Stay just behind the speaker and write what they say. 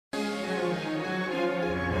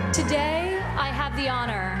Today, I have the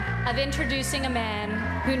honor of introducing a man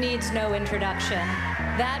who needs no introduction.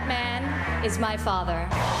 That man is my father.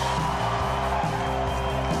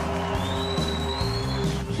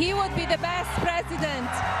 He would be the best president.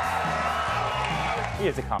 He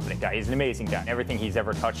is a confident guy. He's an amazing guy. Everything he's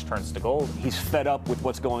ever touched turns to gold. He's fed up with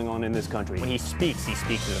what's going on in this country. When he speaks as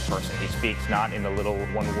a person. He speaks not in the little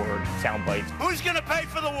one-word sound bites. Who's gonna pay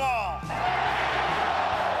for the wall?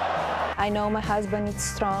 I know my husband is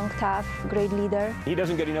strong, tough, great leader. He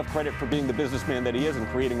doesn't get enough credit for being the businessman that he is and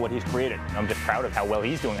creating what he's created. I'm just proud of how well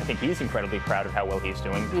he's doing. I think he's incredibly proud of how well he's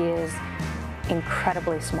doing. He is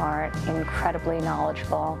incredibly smart, incredibly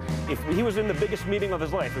knowledgeable. If he was in the biggest meeting of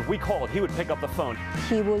his life, if we called, he would pick up the phone.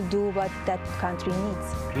 He will do what that country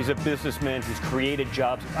needs. He's a businessman. He's created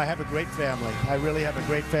jobs. I have a great family. I really have a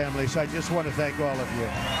great family, so I just want to thank all of you.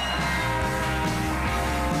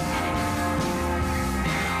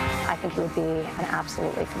 I think he would be an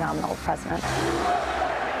absolutely phenomenal president.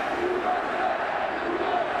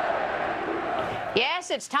 Yes,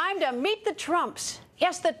 it's time to meet the Trumps.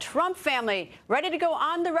 Yes, the Trump family, ready to go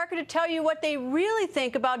on the record to tell you what they really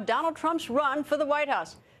think about Donald Trump's run for the White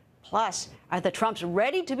House. Plus, are the Trumps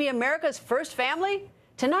ready to be America's first family?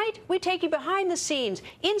 Tonight, we take you behind the scenes,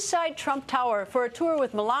 inside Trump Tower for a tour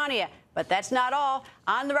with Melania. But that's not all.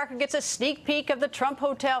 On the Record gets a sneak peek of the Trump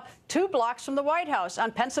Hotel 2 blocks from the White House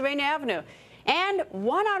on Pennsylvania Avenue. And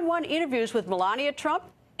one-on-one interviews with Melania Trump,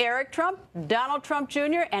 Eric Trump, Donald Trump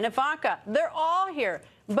Jr., and Ivanka. They're all here.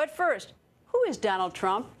 But first, who is Donald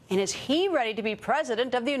Trump, and is he ready to be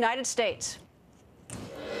president of the United States?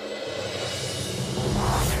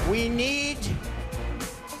 We need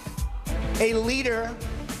a leader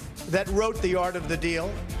that wrote The Art of the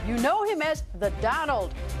Deal. You know him as the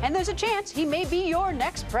Donald, and there's a chance he may be your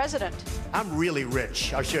next president. I'm really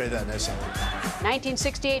rich. I'll show you that in a second.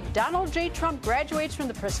 1968, Donald J. Trump graduates from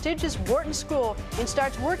the prestigious Wharton School and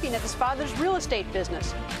starts working at his father's real estate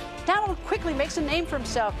business. Donald quickly makes a name for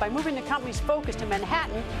himself by moving the company's focus to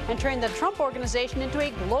Manhattan and turning the Trump Organization into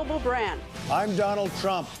a global brand. I'm Donald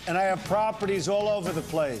Trump, and I have properties all over the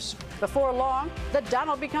place. Before long, the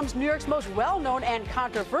Donald becomes New York's most well-known and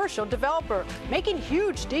controversial developer, making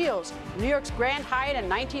huge deals. New York's Grand Hyatt in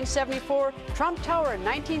 1974, Trump Tower in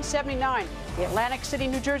 1979, the Atlantic City,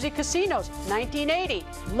 New Jersey casinos, 1980.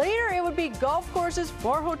 Later, it would be golf courses,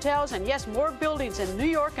 more hotels, and yes, more buildings in New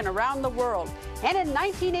York and around the world. And in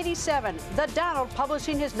 1987, the Donald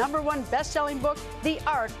publishing his #1 best-selling book, The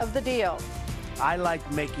Art of the Deal. I like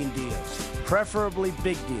making deals, preferably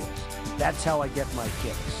big deals. That's how I get my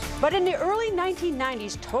kicks. But in the early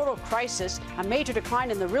 1990s total crisis, a major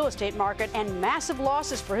decline in the real estate market, and massive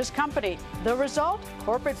losses for his company. The result?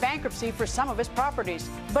 Corporate bankruptcy for some of his properties.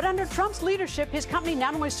 But under Trump's leadership, his company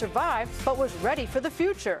not only survived, but was ready for the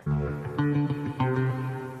future.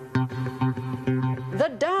 The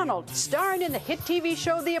Donald, starring in the hit TV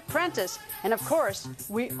show The Apprentice. And of course,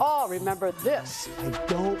 we all remember this. I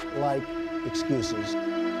don't like excuses.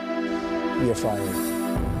 You're fired.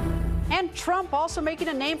 And Trump also making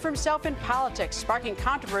a name for himself in politics, sparking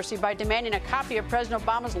controversy by demanding a copy of President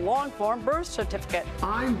Obama's long-form birth certificate.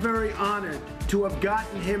 I'm very honored to have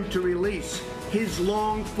gotten him to release his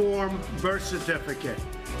long-form birth certificate,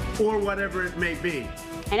 or whatever it may be.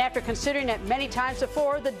 And after considering it many times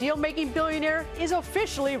before, the deal-making billionaire is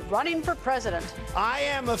officially running for president. I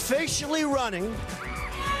am officially running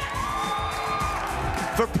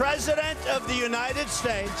for President of the United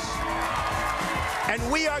States, and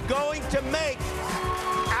we are going to make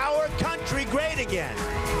our country great again.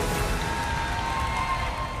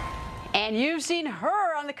 And you've seen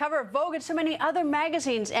her on the cover of Vogue and so many other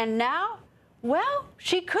magazines. And now, well,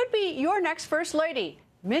 she could be your next First Lady.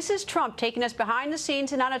 Mrs. Trump taking us behind the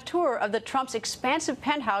scenes and on a tour of the Trump's expansive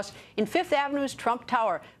penthouse in Fifth Avenue's Trump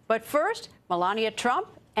Tower. But first, Melania Trump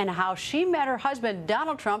and how she met her husband,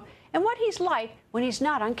 Donald Trump, and what he's like when he's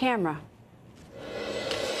not on camera.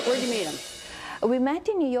 Where'd you meet him? We met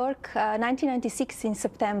in New York, 1996 in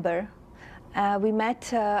September. We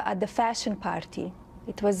met at the fashion party.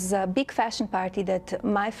 It was a big fashion party that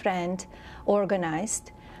my friend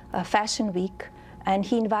organized, Fashion Week, and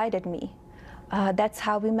he invited me. That's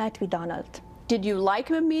how we met with Donald. Did you like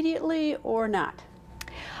him immediately or not?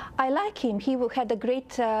 I like him. He had a great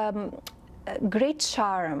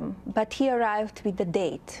charm, but he arrived with the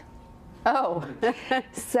date. Oh.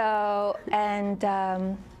 So, and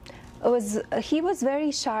he was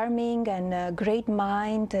very charming and a great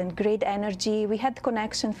mind and great energy. We had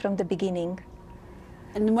connection from the beginning.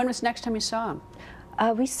 And when was the next time you saw him?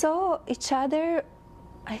 We saw each other,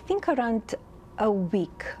 I think, around a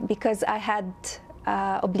week, because I had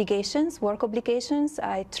obligations, work obligations.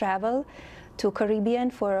 I traveled to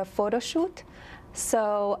Caribbean for a photo shoot.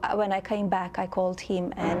 So when I came back, I called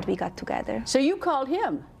him and we got together. So you called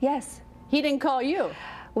him? Yes. He didn't call you?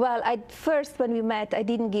 Well, first when we met, I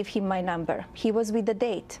didn't give him my number. He was with the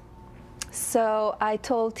date. So I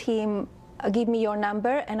told him, give me your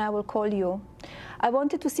number and I will call you. I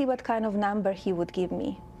wanted to see what kind of number he would give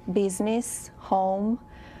me. Business, home.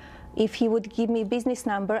 If he would give me a business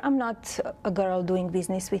number, I'm not a girl doing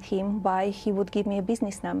business with him. Why he would give me a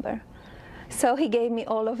business number? So he gave me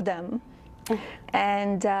all of them.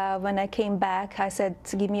 And when I came back, I said,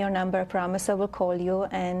 give me your number, I promise I will call you.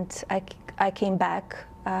 And I came back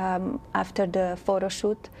after the photo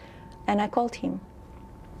shoot and I called him.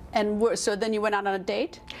 And so then you went out on a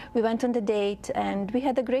date? We went on the date and we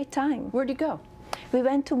had a great time. Where'd you go? We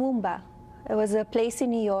went to Mumbai. It was a place in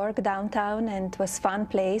New York, downtown, and it was a fun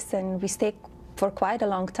place, and we stayed for quite a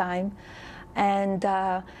long time, and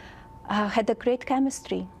had a great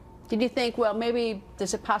chemistry. Did you think, well, maybe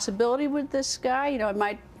there's a possibility with this guy? You know, I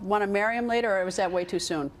might want to marry him later, or was that way too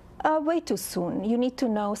soon? Way too soon. You need to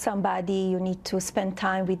know somebody, you need to spend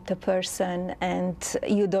time with the person, and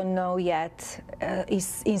you don't know yet.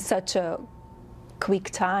 It's in such a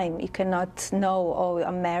quick time. You cannot know, oh,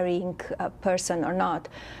 I'm marrying a person or not,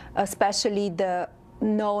 especially the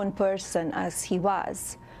known person as he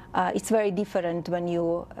was. It's very different when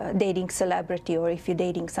you're dating celebrity or if you're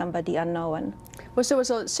dating somebody unknown. Well, so it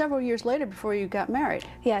was several years later before you got married.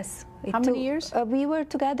 Yes. How many years? We were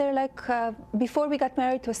together before we got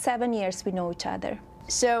married, it was 7 years we know each other.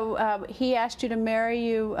 So he asked you to marry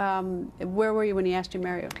you. Where were you when he asked you to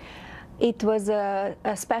marry you? It was a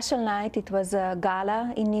special night. It was a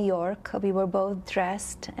gala in New York. We were both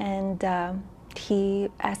dressed, and he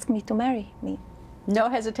asked me to marry me. No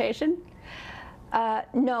hesitation?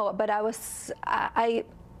 No, but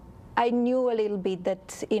I knew a little bit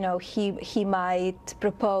that, you know, he might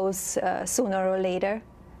propose sooner or later.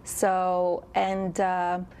 So, and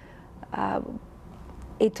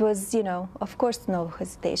it was, you know, of course, no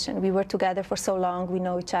hesitation. We were together for so long. We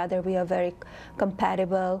know each other. We are very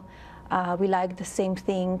compatible. We like the same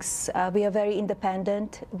things. We are very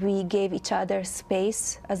independent. We gave each other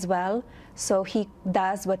space as well. So he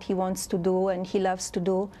does what he wants to do and he loves to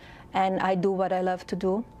do, and I do what I love to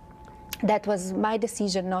do. That was my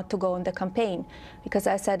decision not to go on the campaign, because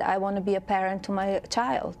I said I want to be a parent to my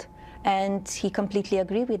child. And he completely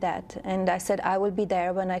agreed with that. And I said I will be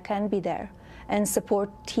there when I can be there and support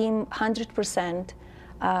him 100%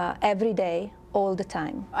 every day, all the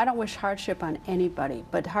time. I don't wish hardship on anybody,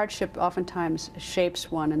 but hardship oftentimes shapes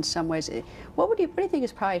one in some ways. What do you think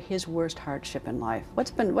is probably his worst hardship in life?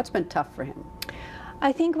 What's been tough for him?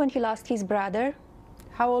 I think when he lost his brother.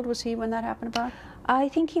 How old was he when that happened about? I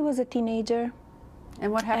think he was a teenager.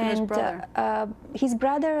 And what happened to his brother? His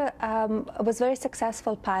brother was a very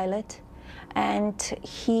successful pilot, and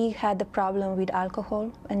he had a problem with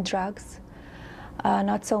alcohol and drugs.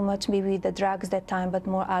 Not so much maybe the drugs that time, but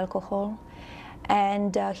more alcohol.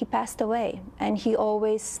 And he passed away. And he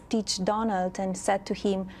always teach Donald and said to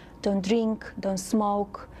him, don't drink, don't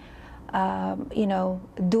smoke, you know,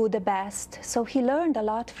 do the best. So he learned a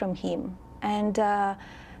lot from him. And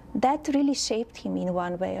that really shaped him in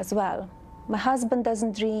one way as well. My husband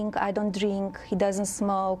doesn't drink, I don't drink, he doesn't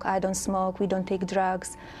smoke, I don't smoke, we don't take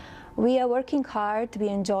drugs. We are working hard, we're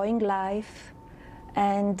enjoying life,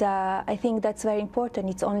 and I think that's very important.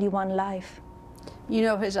 It's only one life. You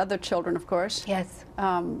know his other children, of course. Yes.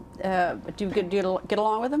 Do you get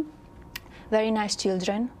along with them? Very nice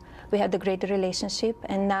children. We had a great relationship,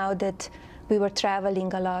 and now that we were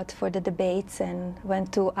traveling a lot for the debates and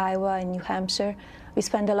went to Iowa and New Hampshire, we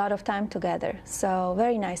spent a lot of time together. So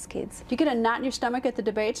very nice kids. Do you get a knot in your stomach at the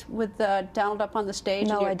debates with Donald up on the stage?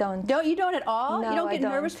 No, I don't. You don't at all? No, you don't get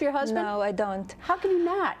nervous for your husband? No, I don't. How can you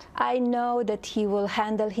not? I know that he will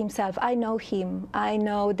handle himself. I know him. I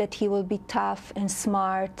know that he will be tough and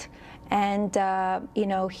smart, and you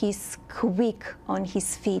know, he's quick on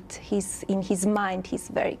his feet. He's in his mind. He's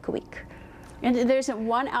very quick. And there isn't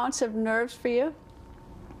 1 ounce of nerves for you?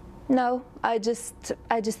 No, I just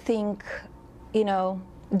think, you know,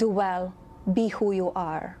 do well, be who you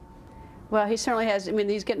are. Well, he certainly has. I mean,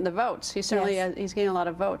 he's getting the votes. He certainly Yes. he's getting a lot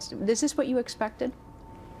of votes. Is this what you expected?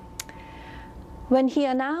 When he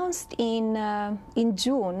announced in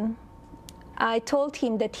June, I told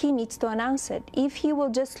him that he needs to announce it. If he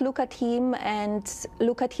will just look at him and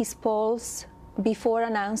look at his polls before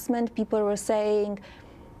announcement, people were saying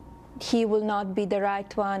he will not be the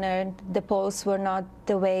right one, and the polls were not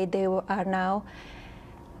the way they are now.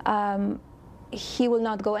 He will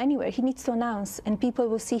not go anywhere. He needs to announce, and people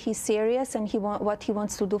will see he's serious and what he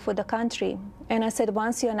wants to do for the country. And I said,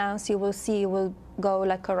 once you announce, you will see, you will go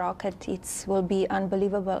like a rocket. It will be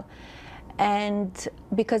unbelievable. And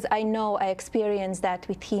because I know I experienced that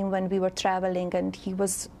with him when we were traveling and he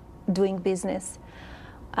was doing business.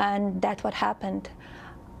 And that's what happened.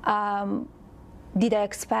 Did I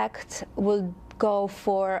expect we'll go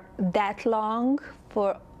for that long,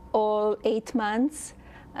 for all 8 months?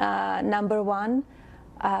 Number one,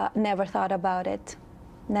 never thought about it.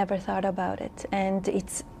 Never thought about it. And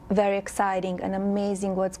it's very exciting and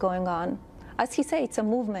amazing what's going on. As he said, it's a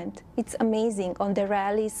movement. It's amazing on the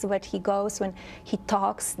rallies where he goes, when he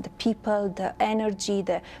talks, the people, the energy.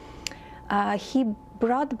 He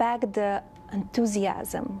brought back the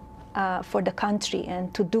enthusiasm for the country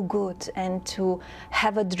and to do good and to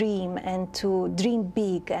have a dream and to dream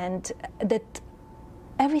big, and that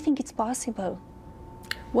everything is possible.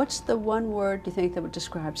 What's the one word you think that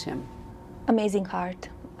describes him? Amazing heart,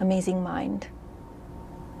 amazing mind.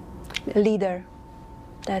 Leader.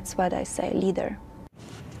 That's what I say, leader.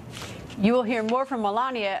 You will hear more from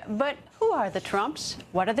Melania, but who are the Trumps?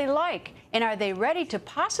 What are they like? And are they ready to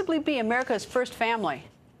possibly be America's first family?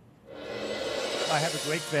 I have a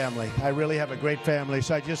great family. I really have a great family,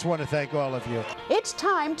 so I just want to thank all of you. It's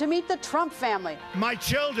time to meet the Trump family. My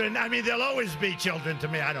children, I mean, they'll always be children to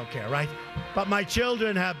me. I don't care, right? But my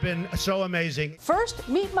children have been so amazing. First,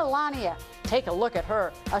 meet Melania. Take a look at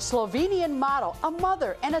her, a Slovenian model, a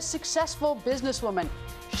mother, and a successful businesswoman.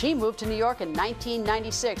 She moved to New York in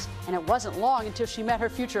 1996, and it wasn't long until she met her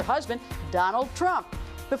future husband, Donald Trump.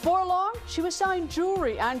 Before long, she was selling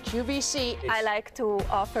jewelry on QVC. I like to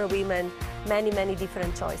offer women many, many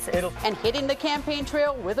different choices. And hitting the campaign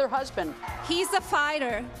trail with her husband. He's a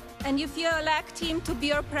fighter, and if you elect him to be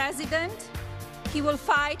your president, he will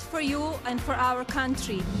fight for you and for our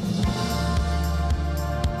country.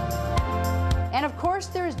 And of course,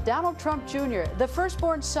 there's Donald Trump Jr., the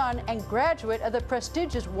firstborn son and graduate of the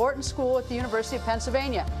prestigious Wharton School at the University of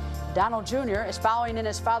Pennsylvania. Donald Jr. is following in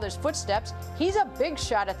his father's footsteps. He's a big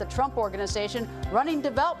shot at the Trump Organization, running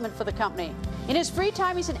development for the company. In his free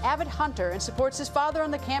time, he's an avid hunter and supports his father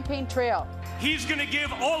on the campaign trail. He's going to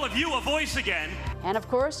give all of you a voice again. And of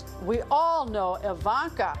course, we all know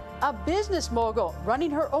Ivanka, a business mogul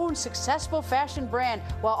running her own successful fashion brand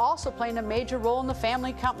while also playing a major role in the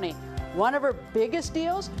family company. One of her biggest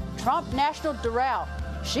deals, Trump National Doral.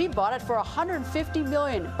 She bought it for $150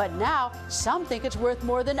 million, but now some think it's worth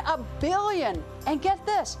more than $1 billion. And get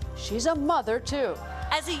this, she's a mother too.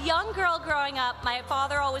 As a young girl growing up, my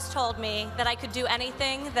father always told me that I could do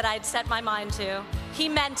anything that I'd set my mind to. He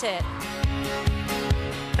meant it.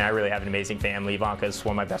 And I really have an amazing family. Ivanka's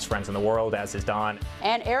one of my best friends in the world, as is Don.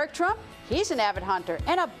 And Eric Trump, he's an avid hunter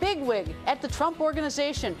and a bigwig at the Trump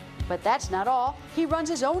Organization. But that's not all. He runs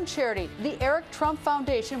his own charity, the Eric Trump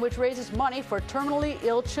Foundation, which raises money for terminally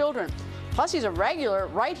ill children. Plus, he's a regular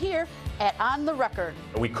right here at On the Record.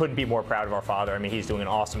 We couldn't be more proud of our father. I mean, he's doing an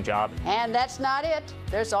awesome job. And that's not it.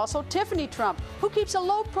 There's also Tiffany Trump, who keeps a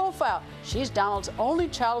low profile. She's Donald's only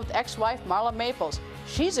child with ex-wife Marla Maples.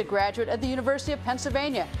 She's a graduate of the University of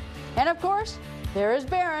Pennsylvania. And of course, there is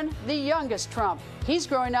Barron, the youngest Trump. He's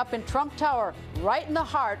growing up in Trump Tower, right in the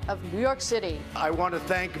heart of New York City. I want to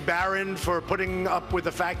thank Barron for putting up with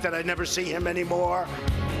the fact that I never see him anymore.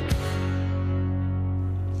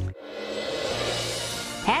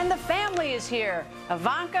 And the family is here.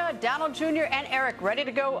 Ivanka, Donald Jr., and Eric ready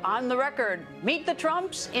to go on the record. Meet the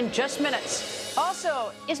Trumps in just minutes.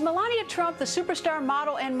 Also, is Melania Trump, the superstar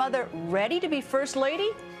model and mother, ready to be First Lady?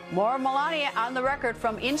 More Melania on the record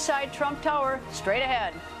from inside Trump Tower, straight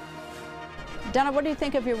ahead. Donna, what do you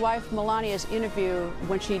think of your wife Melania's interview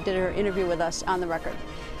when she did her interview with us on the record?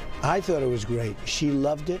 I thought it was great. She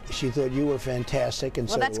loved it. She thought you were fantastic, and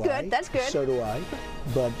so do I. Well, that's good. That's good. So do I.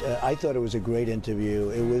 But I thought it was a great interview.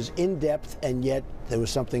 It was in-depth, and yet there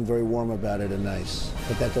was something very warm about it and nice.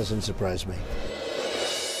 But that doesn't surprise me.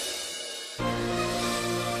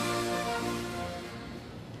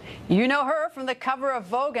 You know her from the cover of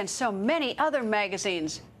Vogue and so many other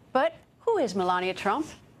magazines. But who is Melania Trump?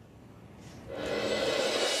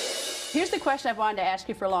 Here's the question I've wanted to ask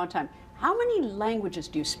you for a long time. How many languages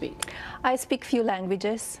do you speak? I speak few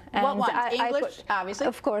languages. And what ones? English, obviously?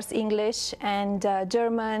 Of course, English and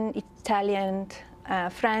German, Italian,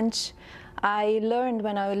 French. I learned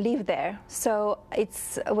when I lived there, so it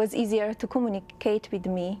was easier to communicate with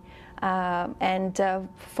me and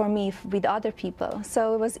for me with other people.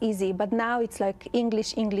 So it was easy, but now it's like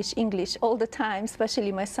English, English, English all the time,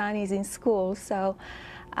 especially my son is in school. So,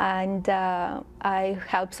 and I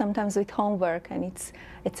help sometimes with homework, and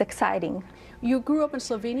it's exciting. You grew up in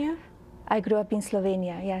Slovenia? I grew up in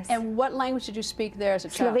Slovenia, yes. And what language did you speak there as a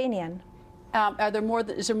child? Slovenian.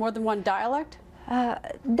 Is there more than one dialect?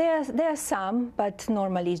 There are some, but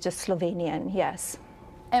normally it's just Slovenian, yes.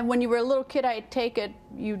 And when you were a little kid, I take it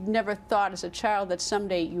you never thought as a child that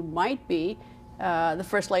someday you might be the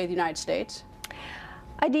First Lady of the United States?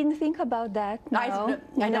 I didn't think about that, no.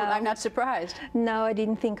 I know, I'm not surprised. No, I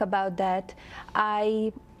didn't think about that.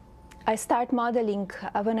 I started modeling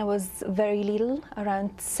when I was very little,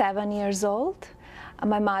 around 7 years old.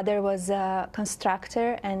 My mother was a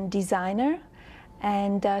constructor and designer,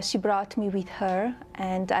 and she brought me with her,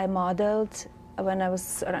 and I modeled when I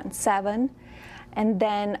was around 7. And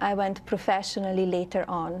then I went professionally later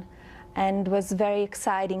on, and it was very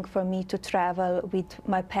exciting for me to travel with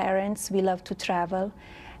my parents. We loved to travel,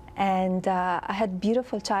 and I had a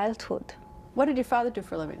beautiful childhood. What did your father do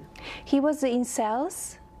for a living? He was in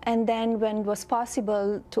sales, and then when it was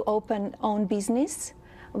possible to open own business,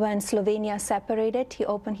 when Slovenia separated, he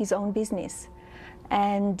opened his own business.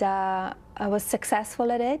 And I was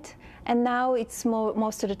successful at it. And now it's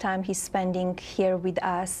most of the time he's spending here with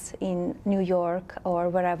us in New York or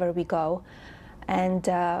wherever we go, and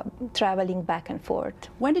traveling back and forth.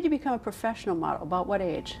 When did you become a professional model? About what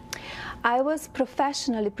age? I was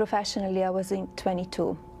professionally, I was in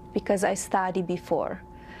 22, because I studied before.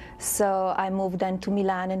 So I moved then to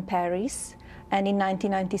Milan and Paris, and in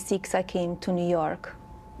 1996 I came to New York.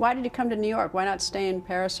 Why did you come to New York? Why not stay in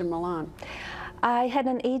Paris or Milan? I had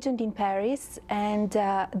an agent in Paris, and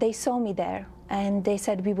they saw me there, and they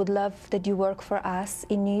said, we would love that you work for us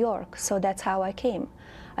in New York. So that's how I came.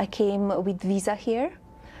 I came with visa here,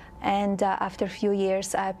 and after a few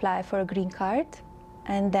years I applied for a green card,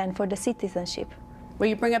 and then for the citizenship. Well,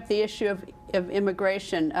 you bring up the issue of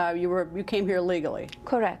immigration. You came here legally.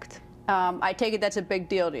 Correct. I take it that's a big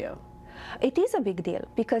deal to you. It is a big deal,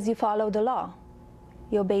 because you follow the law.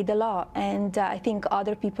 You obey the law, and I think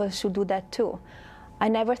other people should do that too. I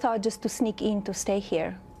never thought just to sneak in to stay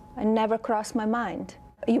here. It never crossed my mind.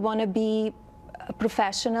 You want to be a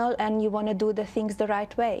professional, and you want to do the things the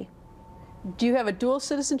right way. Do you have a dual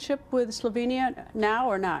citizenship with Slovenia now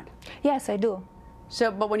or not? Yes, I do.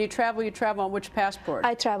 So, but when you travel on which passport?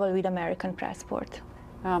 I travel with American passport.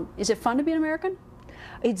 Is it fun to be an American?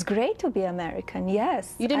 It's great to be American,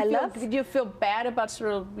 yes. Did you feel bad about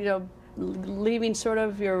sort of, leaving sort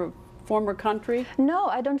of your former country? No,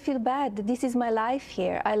 I don't feel bad. This is my life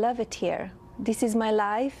here. I love it here. This is my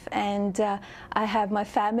life, and I have my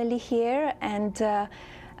family here, and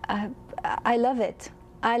I love it.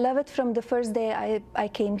 I love it from the first day I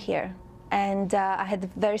came here. And I had a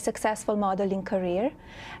very successful modeling career,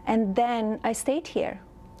 and then I stayed here.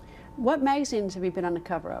 What magazines have you been on the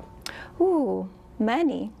cover of? Ooh,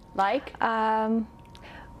 many. Like?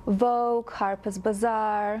 Vogue, Harper's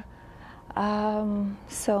Bazaar,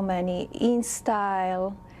 so many.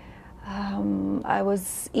 InStyle. I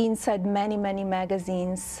was inside many, many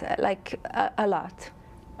magazines, like a lot.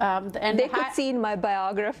 And they could see in my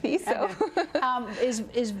biography. So,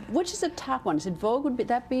 which is the top one? Is it Vogue? Would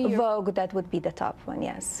that be your... Vogue? That would be the top one,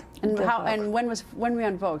 yes. And when were you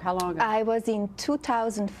on Vogue? How long ago? I was in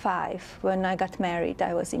 2005 when I got married.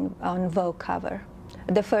 I was on Vogue cover,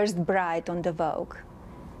 the first bride on the Vogue.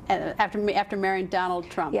 After marrying Donald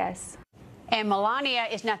Trump. Yes. And Melania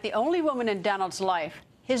is not the only woman in Donald's life.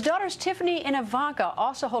 His daughters Tiffany and Ivanka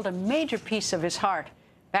also hold a major piece of his heart.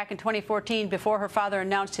 Back in 2014, before her father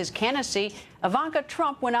announced his candidacy, Ivanka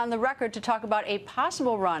Trump went on the record to talk about a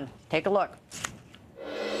possible run. Take a look.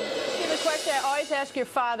 The question I always ask your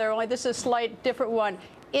father, only this is a slight different one.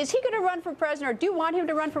 Is he going to run for president, or do you want him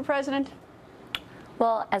to run for president?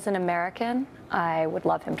 Well, as an American, I would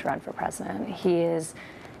love him to run for president. He is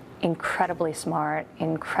incredibly smart,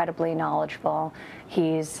 incredibly knowledgeable.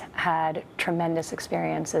 He's had tremendous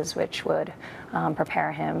experiences which would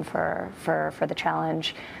prepare him for the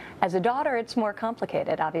challenge. As a daughter, it's more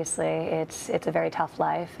complicated. Obviously, it's a very tough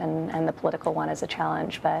life, and the political one is a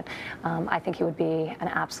challenge, but I think he would be an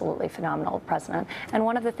absolutely phenomenal president. And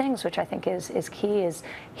one of the things which I think is key is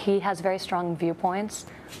he has very strong viewpoints,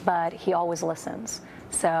 but he always listens.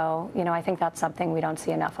 So, I think that's something we don't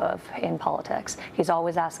see enough of in politics. He's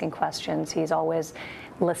always asking questions, he's always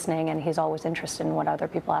listening, and he's always interested in what other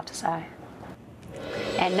people have to say.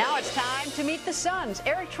 And now it's time to meet the sons,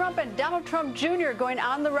 Eric Trump and Donald Trump Jr., going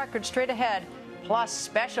on the record straight ahead. Plus,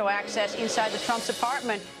 special access inside the Trump's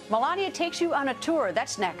apartment. Melania takes you on a tour.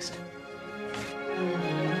 That's next.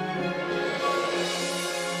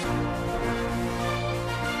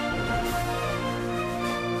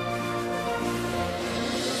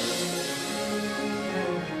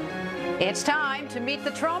 It's time to meet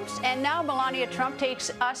the Trumps, and now Melania Trump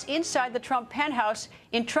takes us inside the Trump penthouse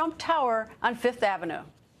in Trump Tower on 5th Avenue.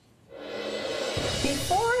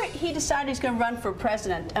 Before he decided he's going to run for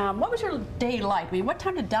president, what was your day like? I mean, what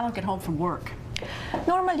time did Donald get home from work?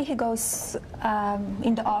 Normally he goes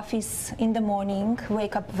in the office in the morning,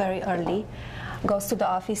 wake up very early, goes to the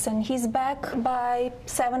office, and he's back by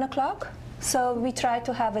 7 o'clock. So we try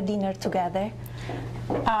to have a dinner together.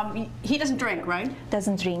 He doesn't drink, right?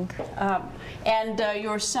 Doesn't drink. And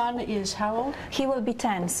your son is how old? He will be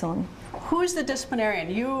 10 soon. Who's the disciplinarian,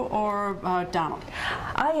 you or Donald?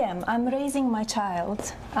 I am. I'm raising my child.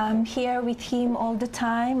 I'm here with him all the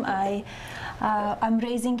time. I'm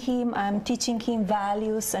raising him, I'm teaching him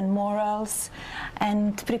values and morals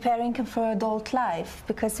and preparing him for adult life,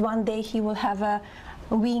 because one day he will have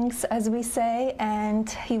wings, as we say, and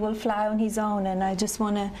he will fly on his own, and I just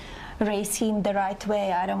want to raise him the right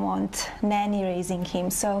way. I don't want nanny raising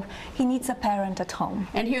him, so he needs a parent at home.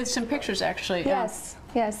 And here's some pictures, actually. Yes,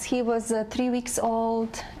 yes, he was 3 weeks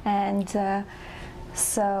old, and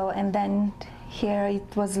and then here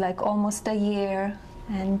it was like almost a year,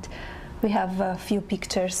 and we have a few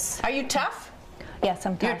pictures. Are you tough? Yes,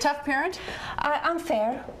 I'm tough. You're a tough parent? I'm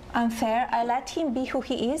fair. I'm fair. I let him be who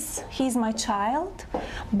he is. He's my child,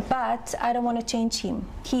 but I don't want to change him.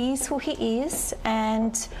 He is who he is,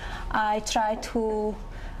 and I try to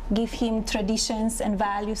give him traditions and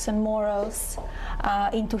values and morals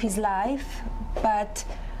into his life, but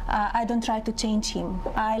I don't try to change him.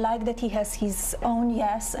 I like that he has his own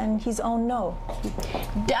yes and his own no.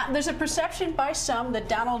 There's a perception by some that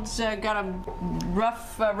Donald's got a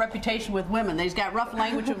rough reputation with women. That he's got rough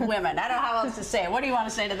language with women. I don't know how else to say it. What do you want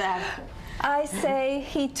to say to that? I say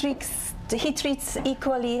he treats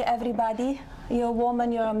equally everybody. You're a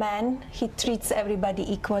woman, you're a man. He treats everybody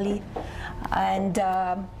equally, and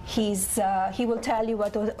he will tell you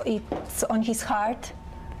what it's on his heart.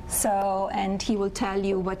 So, and he will tell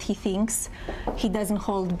you what he thinks. He doesn't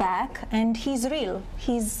hold back, and he's real.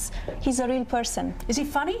 He's a real person. Is he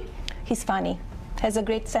funny? He's funny. Has a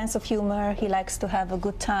great sense of humor. He likes to have a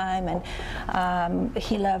good time, and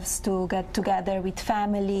he loves to get together with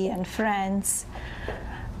family and friends.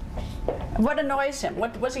 What annoys him?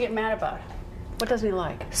 What does he get mad about? What doesn't he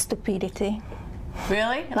like? Stupidity.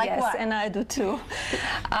 Really? Like yes, what? And I do too.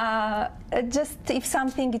 Just if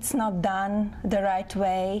something is not done the right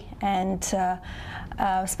way, and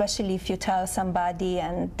especially if you tell somebody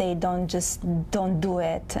and they don't do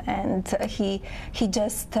it, and he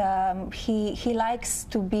likes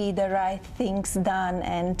to be the right things done,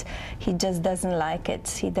 and he just doesn't like it.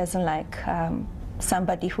 He doesn't like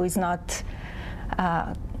somebody who is not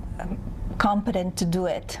competent to do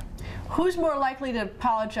it. Who's more likely to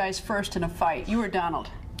apologize first in a fight, you or Donald?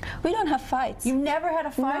 We don't have fights. You never had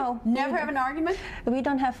a fight? No. Never have an argument? We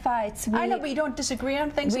don't have fights. I know, but you don't disagree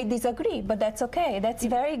on things? We disagree, but that's okay. That's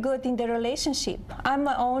very good in the relationship. I'm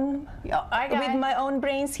my own, with my own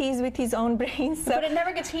brains, he's with his own brains. So. But it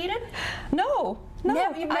never gets heated? No. No,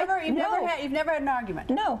 you've never had an argument?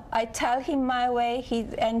 No. I tell him my way,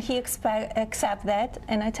 and he accepts that,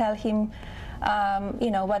 and I tell him,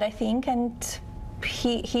 what I think, and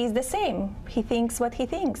he's the same. He thinks what he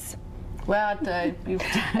thinks. Well, the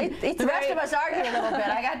rest of us argue a little bit,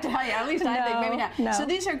 I got to tell you. At least I think, maybe not. No. So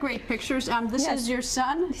these are great pictures. This is your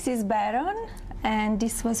son? This is Baron, and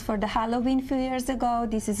this was for the Halloween a few years ago.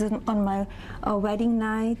 This is on my wedding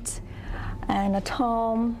night, and at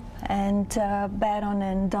home, and Baron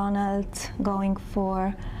and Donald going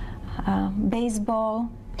for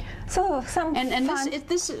baseball. So some and fun.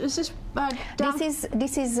 This is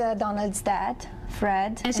This is Donald's dad,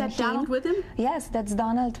 Fred. Is that Donald with him? Yes, that's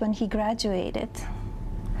Donald when he graduated.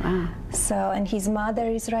 Wow. So, and his mother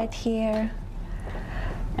is right here.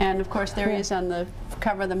 And of course there he is on the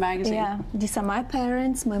cover of the magazine. Yeah, these are my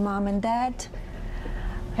parents, my mom and dad.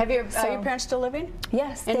 Are your parents still living?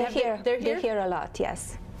 Yes, they're here. They're here a lot,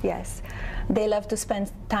 yes. Yes. They love to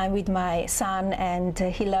spend time with my son, and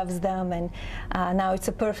he loves them, and now it's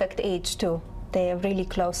a perfect age too. They are really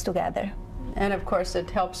close together. And of course it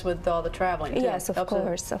helps with all the traveling too. Yes, of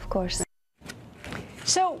course.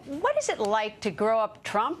 So what is it like to grow up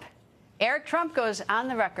Trump? Eric Trump goes on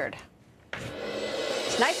the record.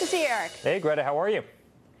 It's nice to see you, Eric. Hey, Greta, how are you?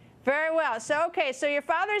 Very well. So, okay, so your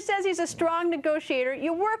father says he's a strong negotiator.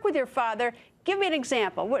 You work with your father. Give me an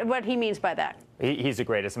example, what he means by that. He's the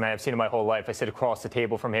greatest. I mean, I've seen him my whole life. I sit across the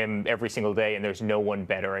table from him every single day, and there's no one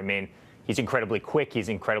better. I mean, he's incredibly quick. He's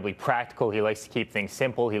incredibly practical. He likes to keep things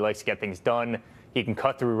simple. He likes to get things done. He can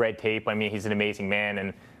cut through red tape. I mean, he's an amazing man,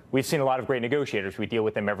 and we've seen a lot of great negotiators. We deal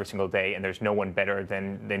with them every single day, and there's no one better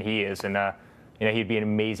than he is. And, he'd be an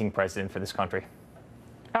amazing president for this country.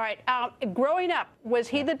 All right. Growing up, was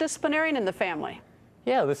he the disciplinarian in the family?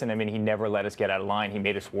 Yeah, listen, I mean, he never let us get out of line. He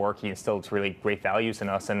made us work. He instilled really great values in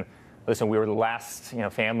us. And listen, we were the last,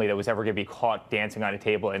 family that was ever going to be caught dancing on a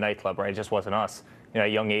table at a nightclub, right? It just wasn't us. At a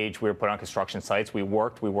young age, we were put on construction sites. We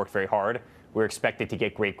worked very hard. We were expected to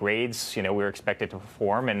get great grades. We were expected to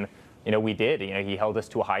perform, and we did. He held us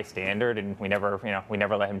to a high standard, and we never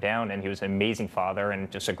let him down. And he was an amazing father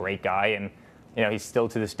and just a great guy. And he's still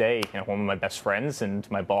to this day, one of my best friends and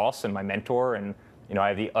my boss and my mentor. And I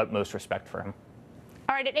have the utmost respect for him.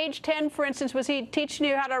 All right, at age 10, for instance, was he teaching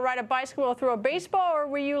you how to ride a bicycle or throw a baseball, or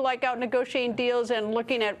were you like out negotiating deals and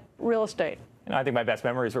looking at real estate? I think my best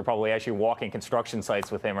memories were probably actually walking construction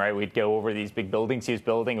sites with him, right? We'd go over these big buildings he was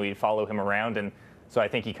building, we'd follow him around, and so I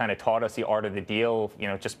think he kind of taught us the art of the deal,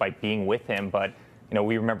 just by being with him. But, I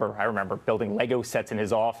remember building Lego sets in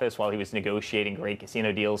his office while he was negotiating great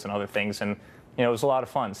casino deals and other things, and, it was a lot of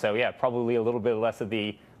fun. So, yeah, probably a little bit less of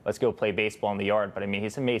the let's go play baseball in the yard, but,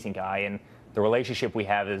 he's an amazing guy, and the relationship we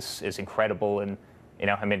have is incredible, and,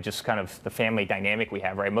 just kind of the family dynamic we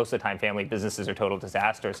have, right? Most of the time, family businesses are total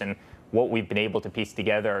disasters, and what we've been able to piece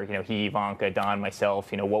together, he, Ivanka, Don,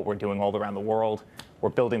 myself, what we're doing all around the world. We're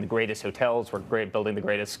building the greatest hotels, we're building the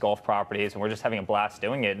greatest golf properties, and we're just having a blast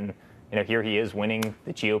doing it. And, here he is winning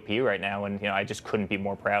the GOP right now, and, I just couldn't be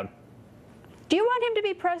more proud. Do you want him to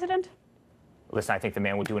be president? Listen, I think the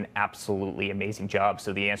man would do an absolutely amazing job.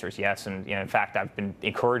 So the answer is yes. And, in fact, I've been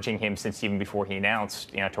encouraging him since even before he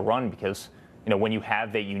announced, to run, because, when you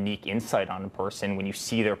have that unique insight on a person, when you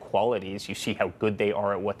see their qualities, you see how good they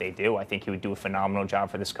are at what they do, I think he would do a phenomenal job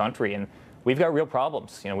for this country. And we've got real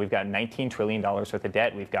problems. We've got $19 trillion worth of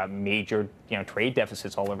debt. We've got major, trade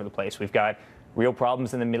deficits all over the place. We've got real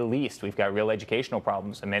problems in the Middle East. We've got real educational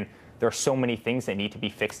problems. There are so many things that need to be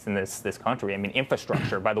fixed in this country.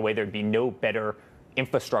 Infrastructure, by the way, there'd be no better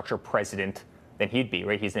infrastructure president than he'd be,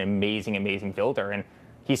 right? He's an amazing, amazing builder, and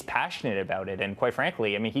he's passionate about it. And quite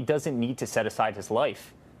frankly, he doesn't need to set aside his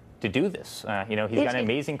life to do this. He's got an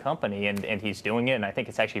amazing company, and he's doing it, and I think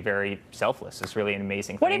it's actually very selfless. It's really an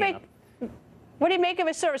amazing thing. What do you make of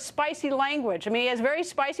his sort of spicy language? He has very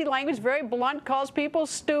spicy language, very blunt, calls people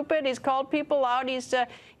stupid. He's called people out. He's,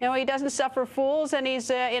 he doesn't suffer fools, and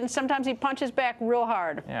and sometimes he punches back real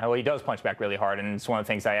hard. Yeah, well, he does punch back really hard, and it's one of the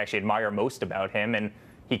things I actually admire most about him. And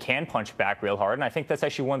he can punch back real hard, and I think that's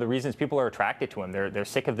actually one of the reasons people are attracted to him. They're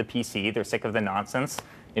sick of the PC. They're sick of the nonsense.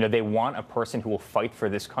 They want a person who will fight for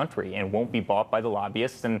this country and won't be bought by the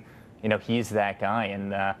lobbyists. And he's that guy.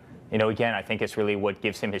 And again, I think it's really what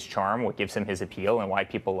gives him his charm, what gives him his appeal, and why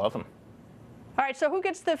people love him. All right, so who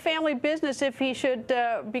gets the family business if he should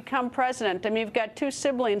become president? You've got two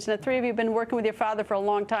siblings, and the three of you have been working with your father for a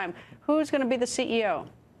long time. Who's going to be the CEO?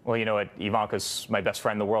 Well, you know what? Ivanka's my best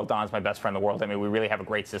friend in the world. Don's my best friend in the world. We really have a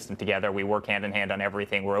great system together. We work hand in hand on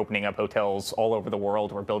everything. We're opening up hotels all over the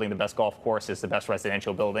world. We're building the best golf courses, the best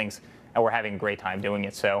residential buildings, and we're having a great time doing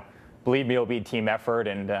it. So believe me, it'll be a team effort,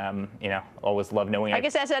 and, always love knowing. I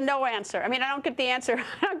guess that's a no answer. I don't get the answer.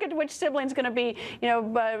 I don't get which sibling's going to be,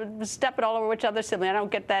 stepping all over which other sibling. I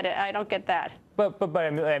don't get that. I don't get that. But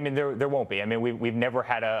there won't be. We've never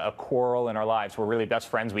had a quarrel in our lives. We're really best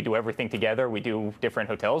friends. We do everything together. We do different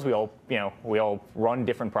hotels. We all run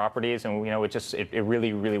different properties, and it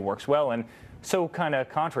really, really works well. And so kind of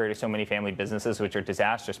contrary to so many family businesses, which are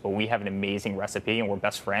disastrous, but we have an amazing recipe, and we're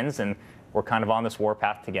best friends, and we're kind of on this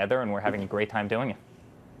warpath together, and we're having a great time doing it.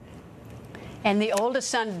 And the oldest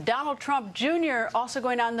son, Donald Trump Jr., also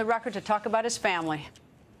going on the record to talk about his family.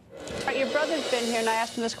 Your brother's been here, and I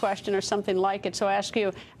asked him this question or something like it, so I ask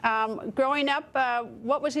you. Growing up,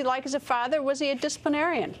 what was he like as a father? Was he a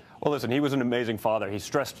disciplinarian? Well, listen, he was an amazing father. He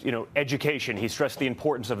stressed, education. He stressed the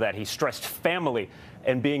importance of that. He stressed family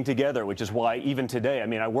and being together, which is why even today,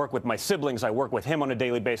 I work with my siblings. I work with him on a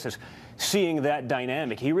daily basis, seeing that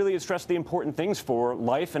dynamic. He really has stressed the important things for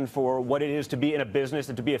life and for what it is to be in a business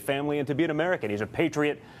and to be a family and to be an American. He's a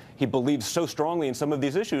patriot. He believes so strongly in some of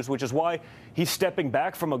these issues, which is why he's stepping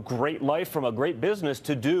back from a great life, from a great business,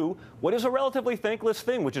 to do what is a relatively thankless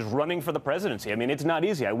thing, which is running for the presidency. It's not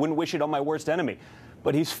easy. I wouldn't wish it on my worst enemy.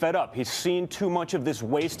 But he's fed up. He's seen too much of this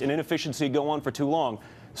waste and inefficiency go on for too long.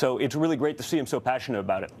 So it's really great to see him so passionate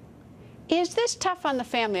about it. Is this tough on the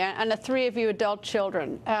family, on the three of you adult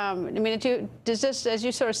children? Does this, as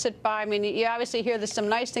you sort of sit by, you obviously hear there's some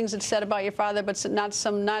nice things that's said about your father, but not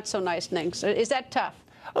some not so nice things. Is that tough?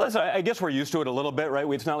 Well, I guess we're used to it a little bit, right?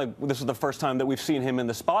 It's not like this is the first time that we've seen him in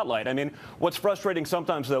the spotlight. What's frustrating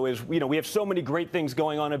sometimes, though, is, we have so many great things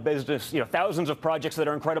going on in business, thousands of projects that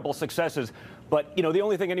are incredible successes. But, the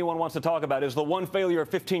only thing anyone wants to talk about is the one failure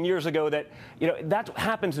 15 years ago that, that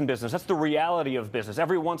happens in business. That's the reality of business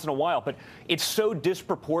every once in a while. But it's so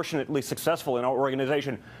disproportionately successful in our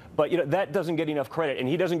organization. But, that doesn't get enough credit. And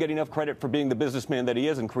he doesn't get enough credit for being the businessman that he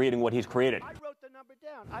is and creating what he's created. I wrote the number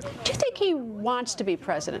down. Do you think he wants to be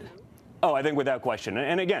president? Oh, I think without question.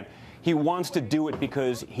 And again, he wants to do it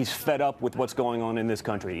because he's fed up with what's going on in this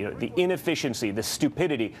country. You know, the inefficiency, the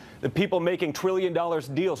stupidity, the people making trillion-dollar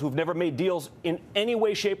deals who've never made deals in any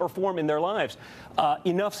way, shape, or form in their lives.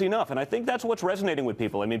 Enough's enough. And I think that's what's resonating with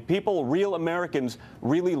people. I mean, people, real Americans,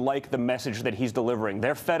 really like the message that he's delivering.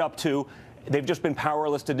 They're fed up, too. They've just been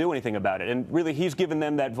powerless to do anything about it. And really, he's given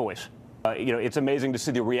them that voice. You know, it's amazing to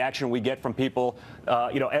see the reaction we get from people,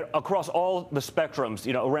 you know, across all the spectrums,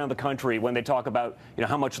 you know, around the country when they talk about, you know,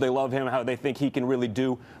 how much they love him, how they think he can really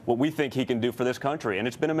do what we think he can do for this country. And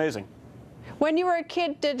it's been amazing. When you were a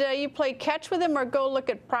kid, did you play catch with him or go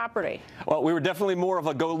look at property? Well, we were definitely more of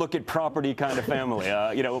a go look at property kind of family.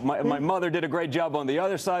 You know, my mother did a great job on the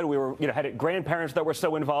other side. We were, you know, had grandparents that were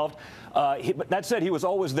so involved. But that said, he was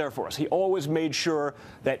always there for us. He always made sure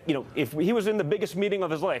that, you know, if he was in the biggest meeting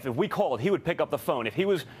of his life, if we called, he would pick up the phone. If he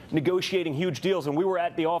was negotiating huge deals and we were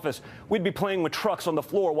at the office, we'd be playing with trucks on the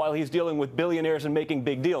floor while he's dealing with billionaires and making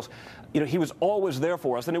big deals. You know, he was always there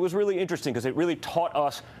for us. And it was really interesting because it really taught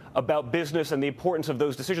us about business and the importance of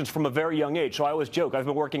those decisions from a very young age. So I always joke, I've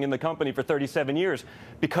been working in the company for 37 years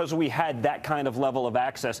because we had that kind of level of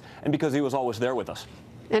access and because he was always there with us.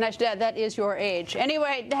 And I should add, that is your age.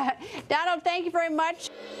 Anyway, Donald, thank you very much.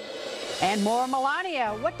 And more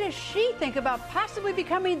Melania. What does she think about possibly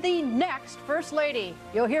becoming the next First Lady?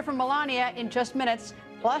 You'll hear from Melania in just minutes.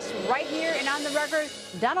 Plus, right here and on the record,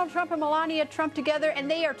 Donald Trump and Melania Trump together,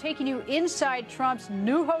 and they are taking you inside Trump's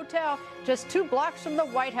new hotel just 2 blocks from the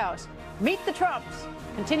White House. Meet the Trumps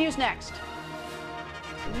continues next.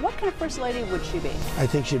 What kind of First Lady would she be? I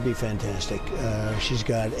think she'd be fantastic. She's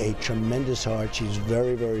got a tremendous heart. She's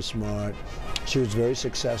very, very smart. She was very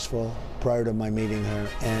successful prior to my meeting her,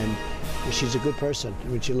 and she's a good person. I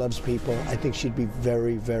mean, she loves people. I think she'd be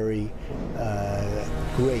very, very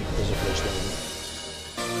great as a First Lady.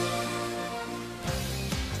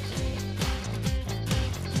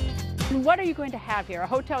 What are you going to have here? A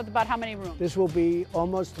hotel with about how many rooms? This will be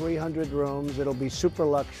almost 300 rooms. It'll be super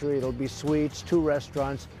luxury. It'll be suites, 2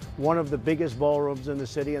 restaurants, one of the biggest ballrooms in the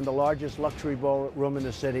city and the largest luxury ballroom in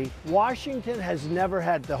the city. Washington has never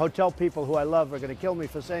had, the hotel people who I love are going to kill me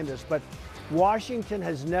for saying this, but Washington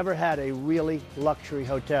has never had a really luxury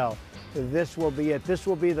hotel. This will be it. This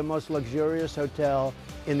will be the most luxurious hotel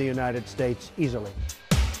in the United States, easily.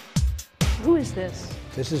 Who is this?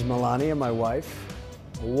 This is Melania, my wife.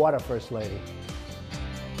 What a First Lady.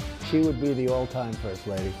 She would be the all-time First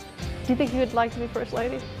Lady. Do you think you would like to be First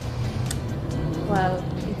Lady? Well,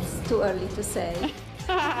 it's too early to say.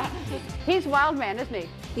 He's a wild man, isn't he?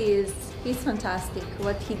 He's fantastic.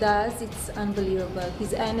 What he does, it's unbelievable.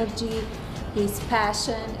 His energy, his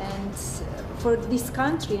passion, and for this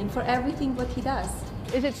country and for everything what he does.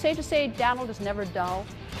 Is it safe to say Donald is never dull?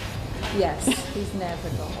 Yes, he's never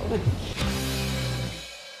dull.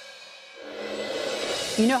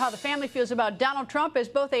 You know how the family feels about Donald Trump as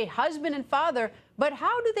both a husband and father, but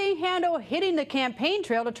how do they handle hitting the campaign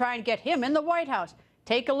trail to try and get him in the White House?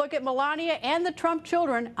 Take a look at Melania and the Trump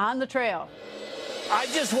children on the trail. I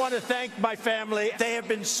just want to thank my family. They have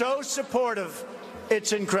been so supportive.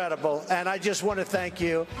 It's incredible, and I just want to thank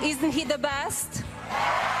you. Isn't he the best?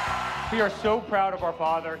 We are so proud of our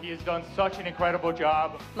father. He has done such an incredible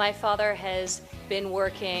job. My father has been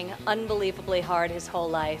working unbelievably hard his whole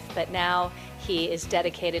life, but now he is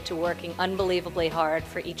dedicated to working unbelievably hard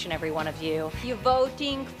for each and every one of you. You're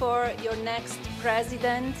voting for your next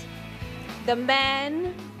president, the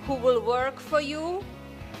man who will work for you,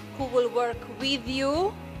 who will work with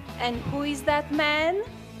you. And who is that man?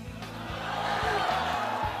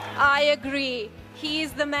 I agree. He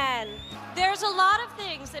is the man. There's a lot of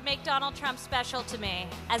things that make Donald Trump special to me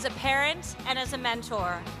as a parent and as a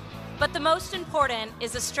mentor. But the most important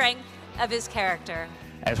is the strength of his character.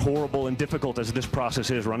 As horrible and difficult as this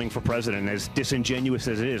process is, running for president, as disingenuous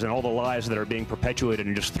as it is, and all the lies that are being perpetuated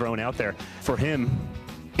and just thrown out there, for him,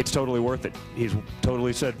 it's totally worth it. He's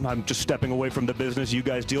totally said, I'm just stepping away from the business. You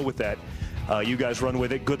guys deal with that. You guys run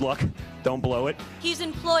with it. Good luck. Don't blow it. He's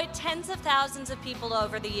employed tens of thousands of people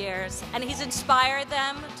over the years, and he's inspired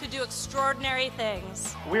them to do extraordinary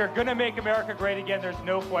things. We are going to make America great again. There's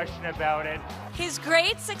no question about it. His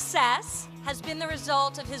great success has been the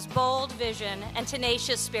result of his bold vision and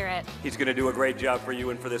tenacious spirit. He's going to do a great job for you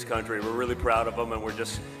and for this country. We're really proud of him, and we're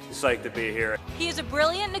just psyched to be here. He is a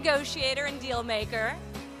brilliant negotiator and deal maker.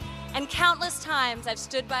 And countless times I've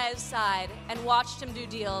stood by his side and watched him do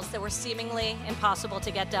deals that were seemingly impossible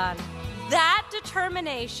to get done. That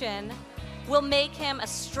determination will make him a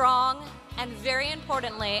strong and very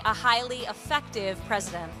importantly, a highly effective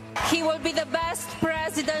president. He will be the best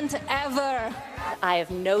president ever. I have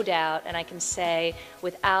no doubt, and I can say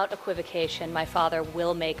without equivocation, my father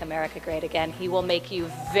will make America great again. He will make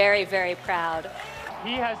you very, very proud.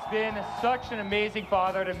 He has been such an amazing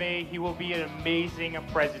father to me. He will be an amazing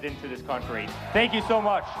president to this country. Thank you so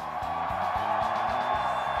much.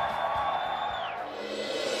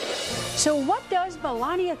 So what does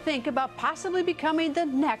Melania think about possibly becoming the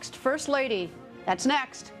next First Lady? That's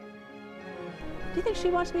next. Do you think she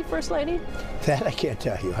wants to be First Lady? That I can't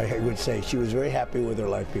tell you. I would say she was very happy with her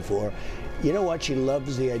life before. You know what? She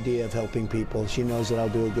loves the idea of helping people. She knows that I'll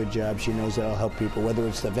do a good job. She knows that I'll help people, whether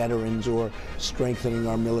it's the veterans or strengthening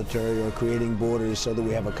our military or creating borders so that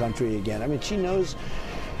we have a country again. I mean, she knows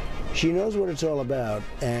what it's all about,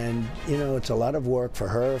 and you know, it's a lot of work for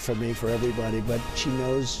her, for me, for everybody, but she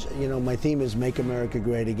knows, you know, my theme is Make America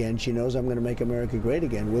Great Again. She knows I'm going to make America great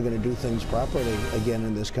again. We're going to do things properly again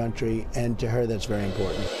in this country, and to her that's very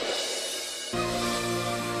important.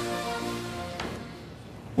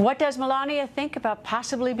 What does Melania think about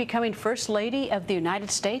possibly becoming First Lady of the United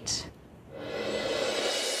States?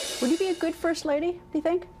 Would you be a good First Lady, do you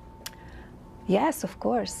think? Yes, of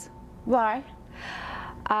course. Why?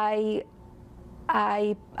 I'm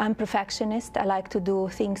perfectionist. I like to do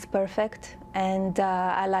things perfect, and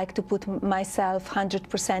I like to put myself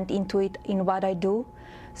 100% into it in what I do.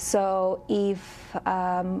 So if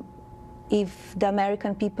the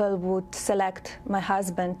American people would select my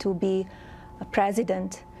husband to be a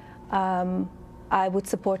president, I would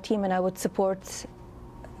support him, and I would support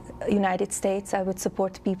United States. I would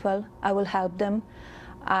support people. I will help them.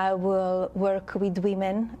 I will work with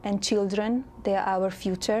women and children. They are our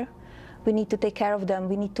future. We need to take care of them.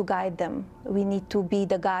 We need to guide them. We need to be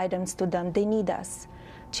the guidance to them. They need us.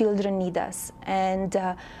 Children need us. And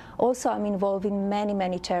also I'm involved in many,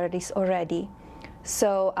 many charities already.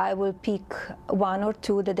 So I will pick one or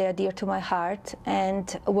two that are dear to my heart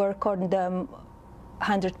and work on them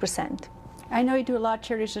 100%. I know you do a lot of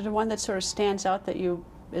charities. Is there one that sort of stands out that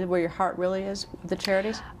where your heart really is, the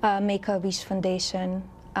charities? Make-A-Wish Foundation,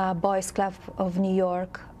 Boys Club of New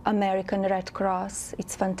York, American Red Cross.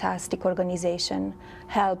 It's a fantastic organization,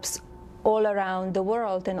 helps all around the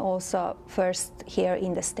world and also first here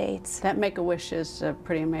in the States. That Make-A-Wish is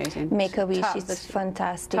pretty amazing. Make-A-Wish is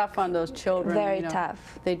fantastic. Tough on those children. Very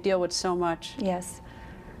tough. They deal with so much. Yes.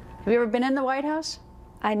 Have you ever been in the White House?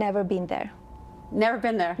 I never been there. Never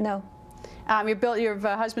been there? No. Your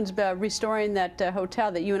husband's restoring that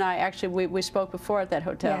hotel that you and I actually, we spoke before at that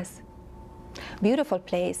hotel. Yes. Beautiful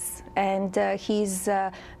place, and he's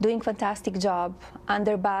doing a fantastic job,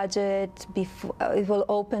 under budget. It will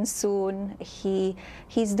open soon.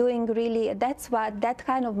 He's doing really, that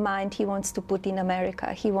kind of mind he wants to put in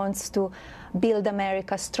America. He wants to build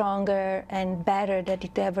America stronger and better than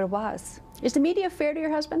it ever was. Is the media fair to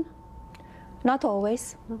your husband? Not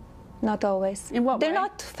always. Not always. In what way? They're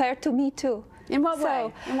not fair to me too. In what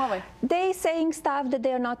way? In what way? They saying stuff that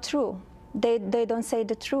they're not true. They don't say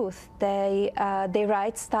the truth. They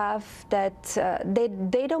write stuff that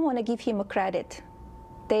they don't want to give him a credit.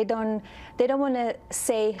 They don't want to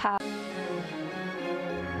say how.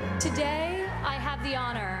 Today, I have the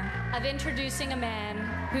honor of introducing a man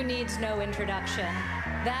who needs no introduction.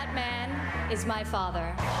 That man is my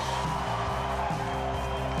father.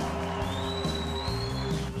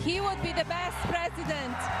 He would be the best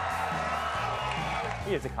president.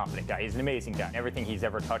 He is a confident guy. He's an amazing guy. Everything he's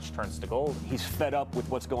ever touched turns to gold. He's fed up with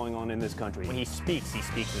what's going on in this country. When he speaks as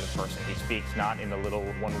a person. He speaks not in the little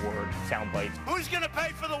one-word sound bites. Who's going to pay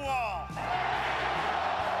for the wall?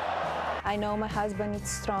 I know my husband is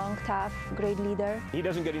strong, tough, great leader. He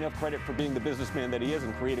doesn't get enough credit for being the businessman that he is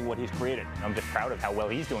and creating what he's created. I'm just proud of how well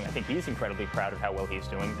he's doing. I think he's incredibly proud of how well he's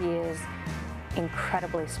doing. He is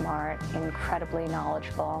incredibly smart, incredibly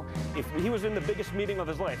knowledgeable. If he was in the biggest meeting of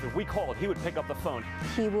his life, if we called, he would pick up the phone.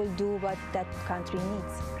 He will do what that country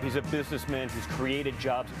needs. He's a businessman. He's created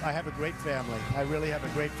jobs. I have a great family. I really have a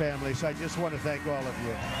great family, so I just want to thank all of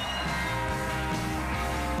you.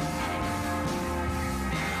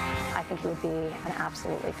 I think he would be an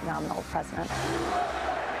absolutely phenomenal president.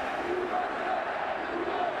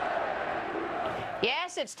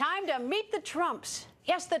 Yes, it's time to meet the Trumps.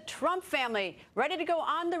 Yes, the Trump family, ready to go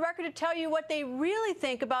on the record to tell you what they really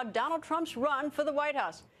think about Donald Trump's run for the White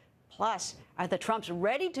House. Plus, are the Trumps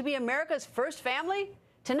ready to be America's first family?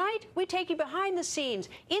 Tonight, we take you behind the scenes,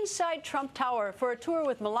 inside Trump Tower, for a tour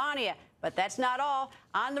with Melania. But that's not all.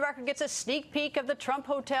 On the Record gets a sneak peek of the Trump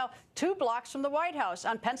Hotel 2 blocks from the White House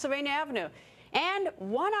on Pennsylvania Avenue. And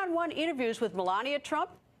one-on-one interviews with Melania Trump,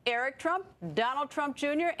 Eric Trump, Donald Trump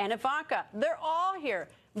Jr., and Ivanka. They're all here.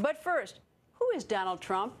 But first, Who is Donald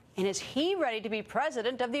Trump, and is he ready to be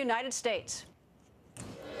president of the United States?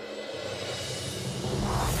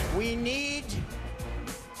 We need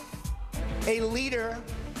a leader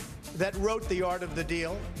that wrote The Art of the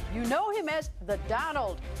Deal. You know him as the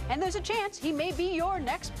Donald, and there's a chance he may be your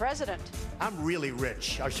next president. I'm really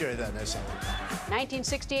rich. I'll show you that in a second.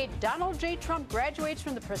 1968, Donald J. Trump graduates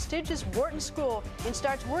from the prestigious Wharton School and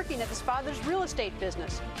starts working at his father's real estate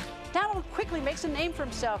business. Donald quickly makes a name for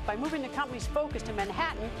himself by moving the company's focus to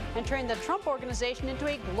Manhattan and turning the Trump Organization into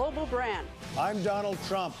a global brand. I'm Donald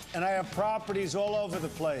Trump, and I have properties all over the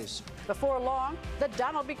place. Before long, the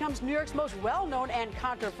Donald becomes New York's most well-known and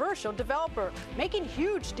controversial developer, making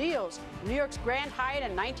huge deals. New York's Grand Hyatt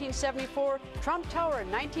in 1974, Trump Tower in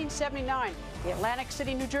 1979, the Atlantic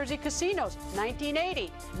City, New Jersey casinos,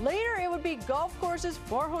 1980. Later, it would be golf courses,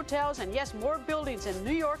 more hotels, and yes, more buildings in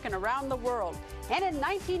New York and around the world. And in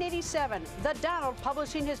 1987, the Donald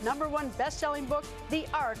publishing his #1 best-selling book, The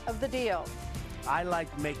Art of the Deal. I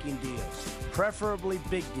like making deals, preferably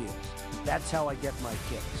big deals. That's how I get my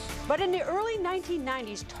kicks. But in the early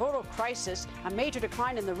 1990s total crisis, a major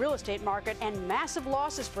decline in the real estate market, and massive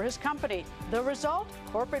losses for his company. The result?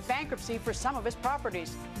 Corporate bankruptcy for some of his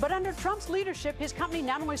properties. But under Trump's leadership, his company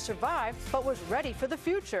not only survived, but was ready for the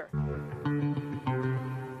future.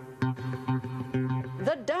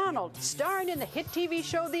 The Donald, starring in the hit TV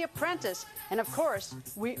show The Apprentice. And of course,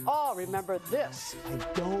 we all remember this. I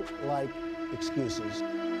don't like excuses.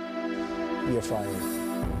 You're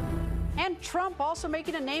fired. And Trump also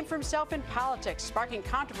making a name for himself in politics, sparking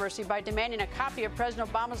controversy by demanding a copy of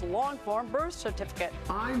President Obama's long-form birth certificate.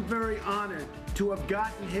 I'm very honored to have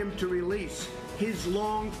gotten him to release his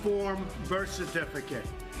long-form birth certificate,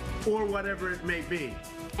 or whatever it may be.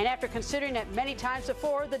 And after considering it many times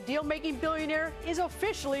before, the deal-making billionaire is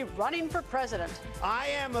officially running for president. I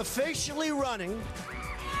am officially running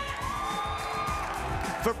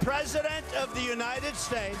for President of the United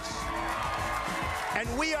States, and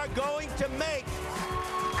we are going to make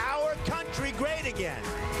our country great again.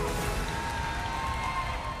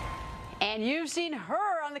 And you've seen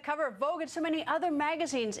her on the cover of Vogue and so many other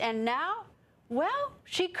magazines. And now, well,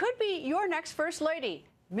 she could be your next First Lady.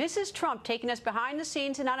 Mrs. Trump taking us behind the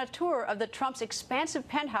scenes and on a tour of the Trump's expansive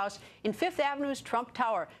penthouse in Fifth Avenue's Trump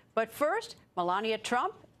Tower. But first, Melania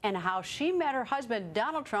Trump and how she met her husband,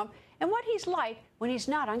 Donald Trump, and what he's like when he's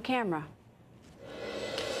not on camera.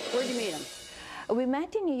 Where'd you meet him? We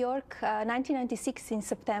met in New York, 1996 in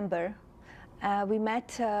September. We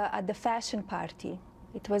met at the fashion party.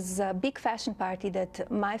 It was a big fashion party that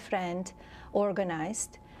my friend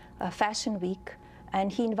organized, Fashion Week,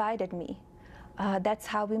 and he invited me. That's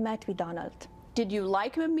how we met with Donald. Did you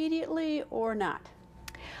like him immediately or not?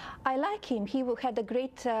 I like him. He had a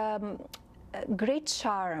great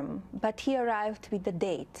charm, but he arrived with a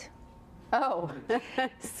date. Oh.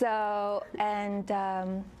 So, and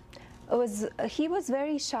he was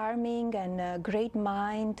very charming and a great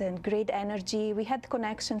mind and great energy. We had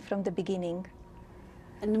connection from the beginning.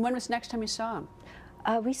 And when was the next time you saw him?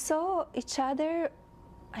 We saw each other,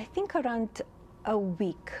 I think, around a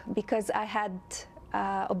week, because I had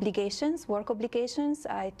obligations, work obligations.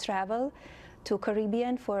 I traveled to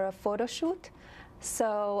Caribbean for a photo shoot.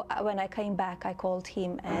 So when I came back, I called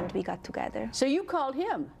him and we got together. So you called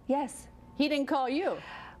him? Yes. He didn't call you?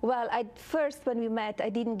 Well, first when we met, I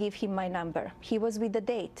didn't give him my number. He was with the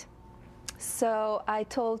date. So I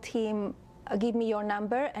told him, give me your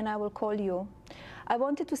number and I will call you. I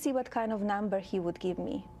wanted to see what kind of number he would give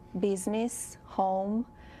me. Business, home.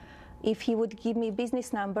 If he would give me a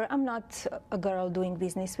business number, I'm not a girl doing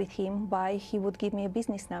business with him. Why he would give me a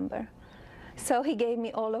business number? So he gave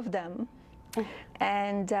me all of them.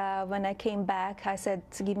 And when I came back, I said,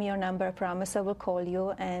 give me your number, I promise I will call you.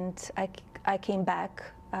 And I came back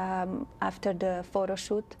after the photo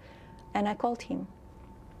shoot, and I called him.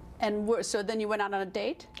 And so then you went out on a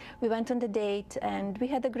date? We went on the date, and we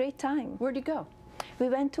had a great time. Where'd you go? We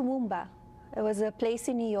went to Mumbai. It was a place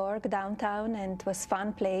in New York, downtown, and it was a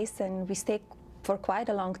fun place, and we stayed for quite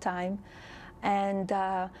a long time, and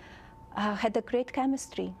had a great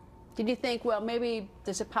chemistry. Did you think, well, maybe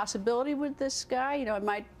there's a possibility with this guy? You know, I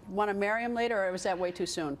might want to marry him later, or was that way too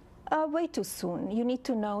soon? Way too soon. You need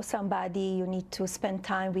to know somebody, you need to spend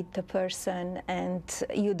time with the person, and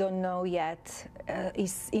you don't know yet.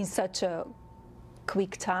 It's in such a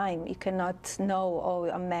quick time. You cannot know, oh,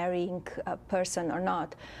 I'm marrying a person or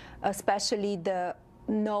not, especially the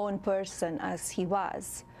known person as he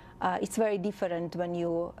was. It's very different when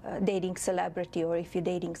you're dating celebrity or if you're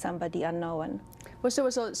dating somebody unknown. Well, so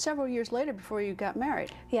it was several years later before you got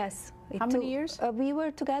married? Yes. How many years? We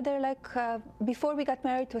were together, like, before we got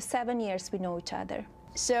married, it was 7 years we know each other.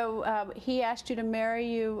 So he asked you to marry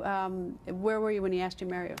you. Where were you when he asked you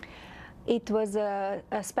to marry you? It was a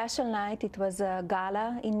special night. It was a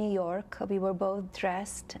gala in New York. We were both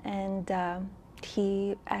dressed, and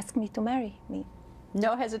he asked me to marry me.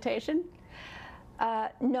 No hesitation?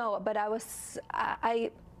 No, but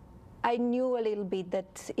I knew a little bit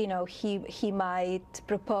that, you know, he might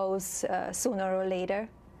propose sooner or later.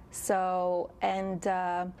 So, and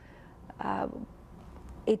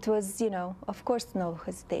it was, you know, of course, no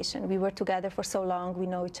hesitation. We were together for so long. We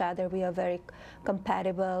know each other. We are very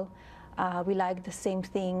compatible. We like the same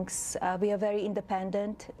things. We are very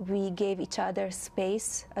independent. We gave each other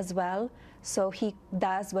space as well. So he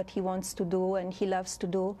does what he wants to do and he loves to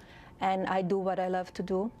do, and I do what I love to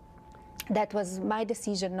do. That was my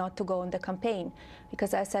decision not to go on the campaign,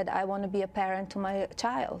 because I said I want to be a parent to my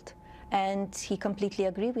child. And he completely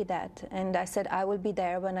agreed with that. And I said I will be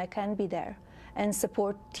there when I can be there and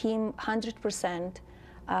support him 100%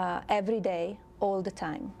 every day, all the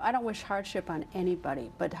time. I don't wish hardship on anybody,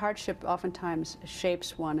 but hardship oftentimes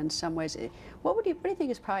shapes one in some ways. What do you think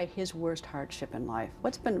is probably his worst hardship in life?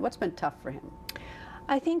 What's been tough for him?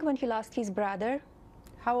 I think when he lost his brother.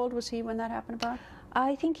 How old was he when that happened about?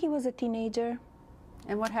 I think he was a teenager.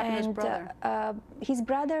 And what happened to his brother? His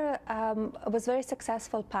brother was a very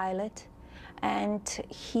successful pilot, and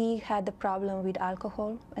he had a problem with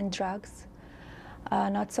alcohol and drugs.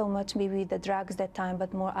 Not so much maybe with the drugs that time,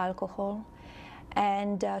 but more alcohol.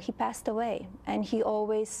 And he passed away. And he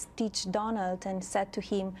always teach Donald and said to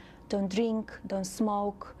him, don't drink, don't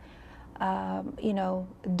smoke, you know,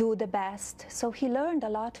 do the best. So he learned a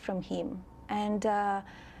lot from him. And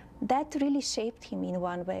that really shaped him in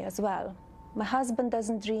one way as well. My husband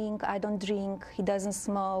doesn't drink, I don't drink, he doesn't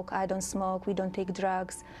smoke, I don't smoke, we don't take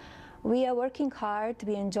drugs. We are working hard,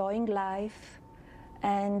 we're enjoying life,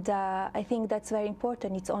 and I think that's very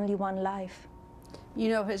important. It's only one life. You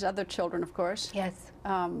know his other children, of course. Yes.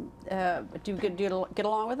 Do you get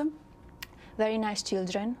along with them? Very nice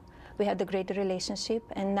children. We had a great relationship,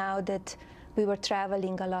 and now that we were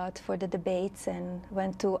traveling a lot for the debates and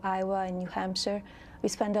went to Iowa and New Hampshire, we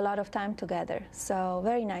spent a lot of time together. So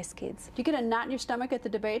very nice kids. Do you get a knot in your stomach at the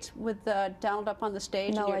debates with Donald up on the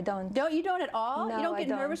stage? No, I don't. No, you don't at all? No, you don't get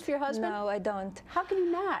nervous for your husband? No, I don't. How can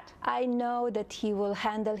you not? I know that he will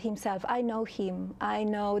handle himself. I know him. I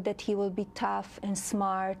know that he will be tough and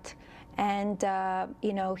smart, and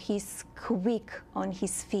you know, he's quick on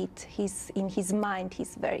his feet. He's in his mind.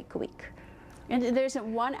 He's very quick. And there isn't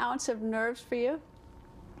 1 ounce of nerves for you?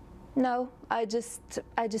 No, I just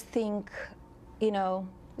think, you know,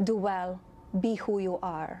 do well, be who you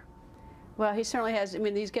are. Well, he certainly has. I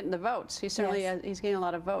mean, he's getting the votes. He certainly Yes. he's getting a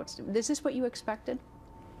lot of votes. Is this what you expected?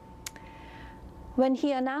 When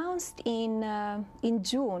he announced in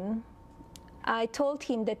June, I told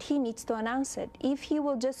him that he needs to announce it. If he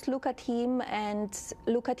will just look at him and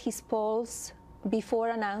look at his polls before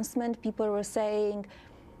announcement, people were saying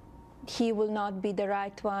he will not be the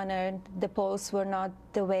right one, and the polls were not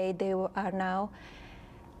the way they are now.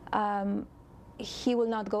 He will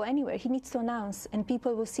not go anywhere. He needs to announce, and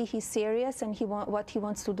people will see he's serious and what he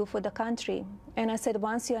wants to do for the country. And I said,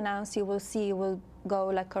 once you announce, you will see, you will go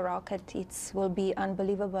like a rocket. It will be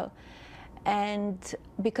unbelievable. And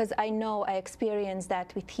because I know I experienced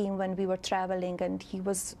that with him when we were traveling and he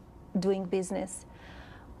was doing business.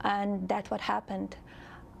 And that's what happened.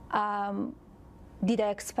 Did I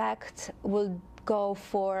expect we'll go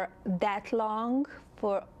for that long,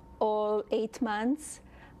 for all 8 months?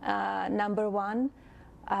 Number one,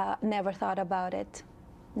 never thought about it.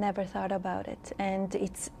 Never thought about it. And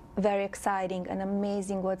it's very exciting and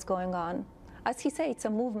amazing what's going on. As he said, it's a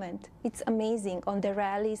movement. It's amazing on the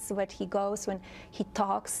rallies where he goes, when he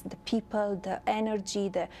talks, the people, the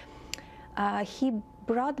energy. He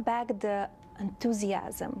brought back the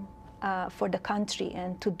enthusiasm for the country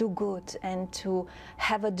and to do good and to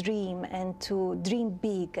have a dream and to dream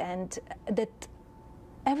big, and that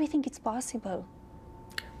everything is possible.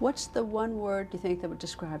 What's the one word you think that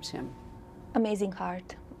describes him? Amazing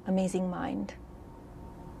heart, amazing mind.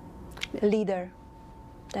 Leader.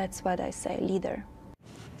 That's what I say, leader.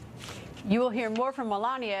 You will hear more from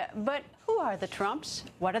Melania, but who are the Trumps?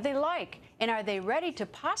 What are they like? And are they ready to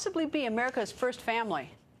possibly be America's first family?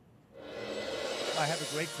 I have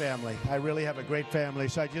a great family. I really have a great family,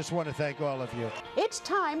 so I just want to thank all of you. It's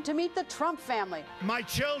time to meet the Trump family. My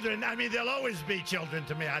children, I mean, they'll always be children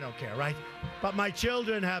to me. I don't care, right? But my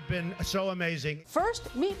children have been so amazing.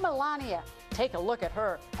 First, meet Melania. Take a look at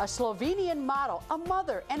her, a Slovenian model, a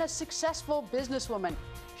mother, and a successful businesswoman.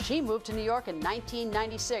 She moved to New York in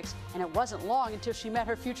 1996, and it wasn't long until she met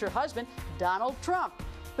her future husband, Donald Trump.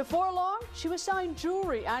 Before long, she was selling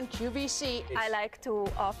jewelry on QVC. I like to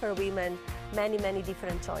offer women many, many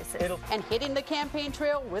different choices. And hitting the campaign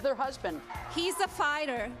trail with her husband. He's a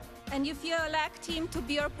fighter, and if you elect him to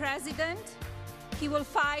be your president, he will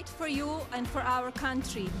fight for you and for our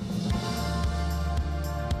country.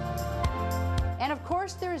 And of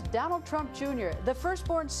course, there's Donald Trump Jr., the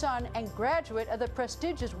firstborn son and graduate of the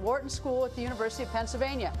prestigious Wharton School at the University of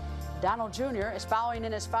Pennsylvania. Donald Jr. is following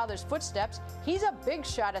in his father's footsteps. He's a big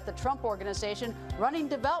shot at the Trump Organization, running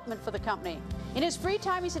development for the company. In his free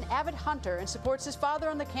time, he's an avid hunter and supports his father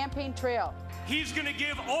on the campaign trail. He's going to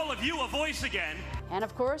give all of you a voice again. And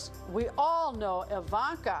of course, we all know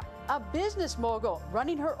Ivanka, a business mogul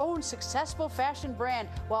running her own successful fashion brand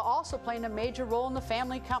while also playing a major role in the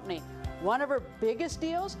family company. One of her biggest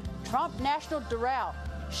deals, Trump National Doral.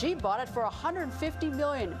 She bought it for $150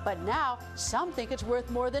 million, but now some think it's worth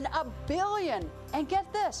more than $1 billion. And get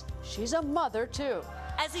this, she's a mother too.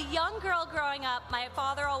 As a young girl growing up, my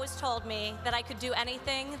father always told me that I could do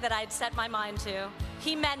anything that I'd set my mind to.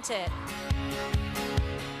 He meant it.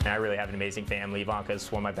 I really have an amazing family. Ivanka's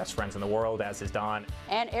one of my best friends in the world, as is Don.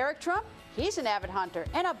 And Eric Trump, he's an avid hunter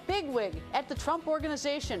and a bigwig at the Trump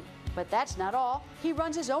Organization. But that's not all. He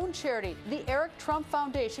runs his own charity, the Eric Trump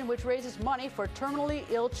Foundation, which raises money for terminally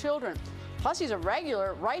ill children. Plus, he's a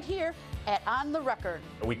regular right here at On the Record.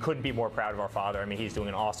 We couldn't be more proud of our father. I mean, he's doing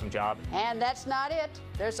an awesome job. And that's not it.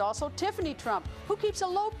 There's also Tiffany Trump, who keeps a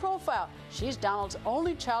low profile. She's Donald's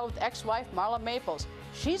only child with ex-wife Marla Maples.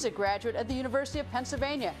 She's a graduate at the University of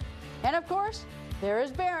Pennsylvania. And of course, there is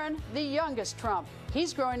Barron, the youngest Trump.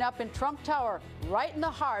 He's growing up in Trump Tower, right in the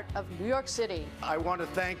heart of New York City. I want to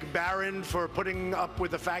thank Barron for putting up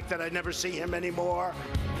with the fact that I never see him anymore.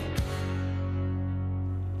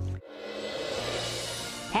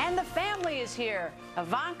 And the family is here.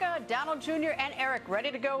 Ivanka, Donald Jr., and Eric ready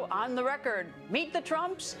to go on the record. Meet the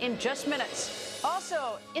Trumps in just minutes.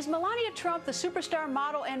 Also, is Melania Trump, the superstar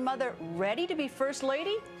model and mother, ready to be First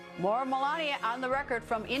Lady? More Melania on the record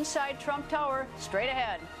from inside Trump Tower, straight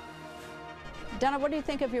ahead. Donna, what do you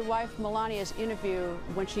think of your wife Melania's interview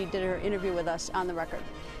when she did her interview with us on the record?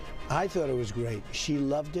 I thought it was great. She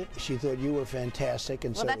loved it. She thought you were fantastic,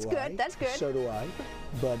 and well, so that's do good. I. That's good. So do I.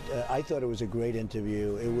 But I thought it was a great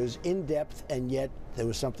interview. It was in depth, and yet there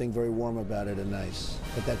was something very warm about it and nice.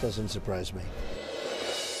 But that doesn't surprise me.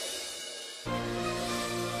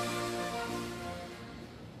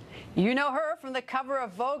 You know her from the cover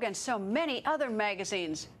of Vogue and so many other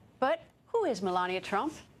magazines. But who is Melania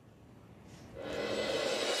Trump?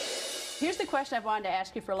 Here's the question I've wanted to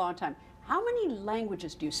ask you for a long time. How many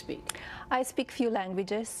languages do you speak? I speak few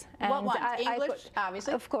languages. What ones? English,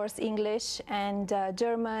 obviously? Of course, English and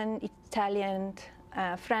German, Italian,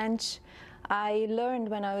 French. I learned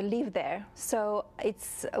when I lived there, so it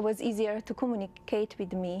was easier to communicate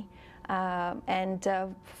with me and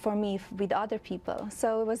for me with other people.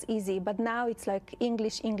 So it was easy, but now it's like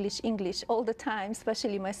English, English, English all the time,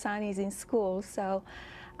 especially my son is in school. So.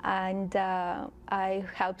 And I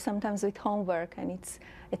help sometimes with homework, and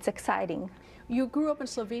it's exciting. You grew up in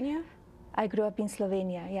Slovenia? I grew up in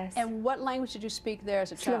Slovenia, yes. And what language did you speak there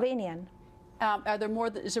as a child? Slovenian.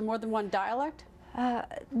 Is there more than one dialect?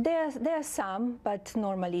 There are some, but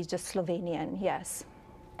normally it's just Slovenian, yes.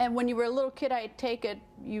 And when you were a little kid, I take it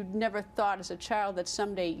you never thought as a child that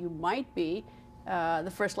someday you might be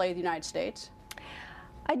the First Lady of the United States?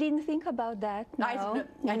 I didn't think about that. No.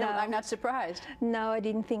 I know. I'm not surprised. No, I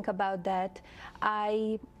didn't think about that.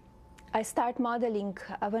 I started modeling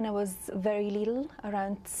when I was very little,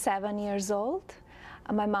 around 7 years old.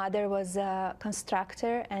 My mother was a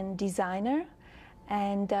constructor and designer,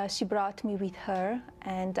 and she brought me with her,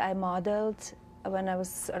 and I modeled when I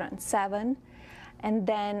was around 7, and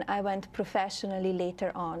then I went professionally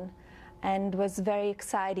later on. And it was very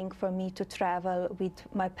exciting for me to travel with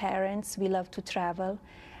my parents. We loved to travel.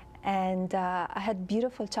 And I had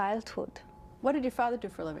beautiful childhood. What did your father do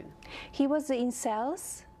for a living? He was in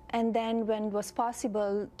sales. And then when it was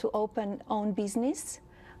possible to open own business,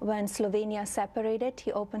 when Slovenia separated,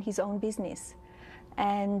 he opened his own business.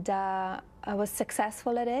 And I was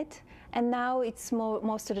successful at it. And now it's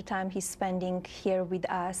most of the time he's spending here with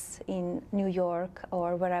us in New York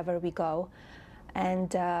or wherever we go,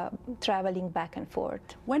 and traveling back and forth.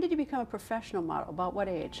 When did you become a professional model? About what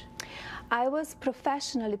age? I was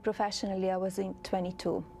professionally, I was in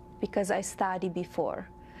 22 because I studied before.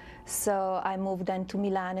 So I moved then to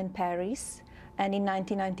Milan and Paris, and in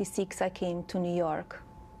 1996 I came to New York.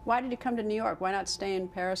 Why did you come to New York? Why not stay in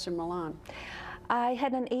Paris or Milan? I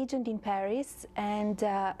had an agent in Paris, and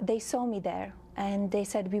they saw me there, and they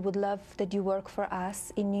said, we would love that you work for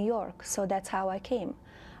us in New York. So that's how I came.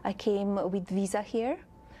 I came with visa here,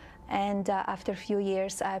 And after a few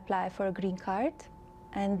years, I applied for a green card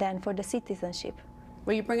and then for the citizenship.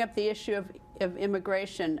 Well, you bring up the issue of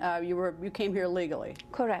immigration. You came here legally.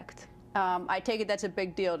 Correct. I take it that's a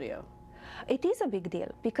big deal to you. It is a big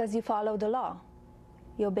deal because you follow the law.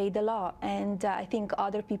 You obey the law, and I think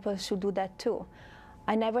other people should do that too.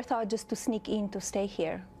 I never thought just to sneak in to stay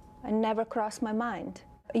here. It never crossed my mind.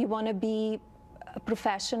 You want to be a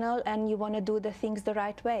professional and you want to do the things the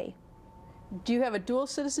right way. Do you have a dual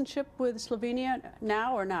citizenship with Slovenia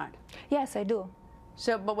now or not? Yes, I do.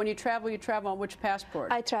 So, but when you travel on which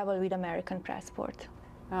passport? I travel with American passport.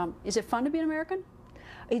 Is it fun to be an American?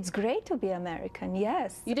 It's great to be American,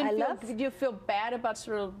 yes. Did you feel bad about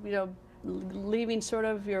sort of, leaving sort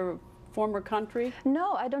of your former country?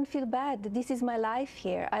 No, I don't feel bad. This is my life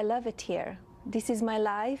here. I love it here. This is my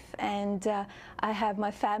life, and I have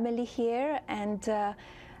my family here, and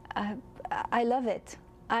I love it.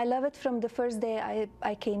 I love it from the first day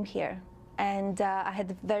I came here. And I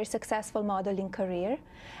had a very successful modeling career,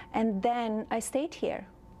 and then I stayed here.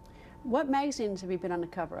 What magazines have you been on the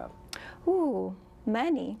cover of? Ooh,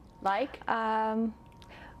 many. Like?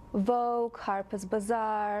 Vogue, Harper's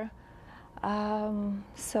Bazaar,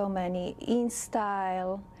 so many.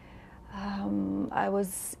 InStyle. I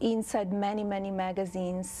was inside many, many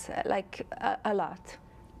magazines, like a lot.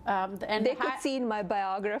 And they could see in my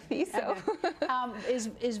biography. So,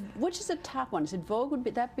 which is the top one? Is it Vogue?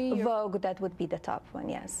 Would that be your... Vogue? That would be the top one.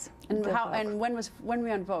 Yes. And when were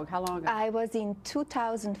you on Vogue? How long ago? I was in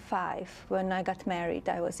 2005 when I got married.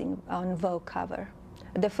 I was on Vogue cover,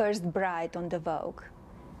 the first bride on the Vogue.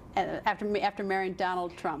 After marrying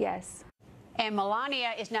Donald Trump. Yes. And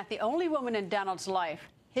Melania is not the only woman in Donald's life.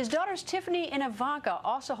 His daughters Tiffany and Ivanka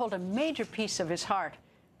also hold a major piece of his heart.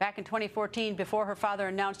 Back in 2014, before her father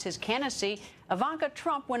announced his candidacy, Ivanka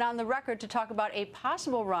Trump went on the record to talk about a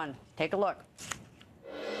possible run. Take a look.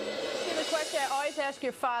 The question I always ask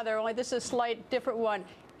your father, only this is a slight different one.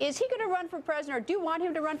 Is he going to run for president, or do you want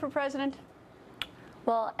him to run for president?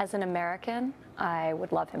 Well, as an American, I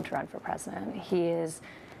would love him to run for president. He is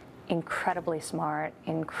incredibly smart,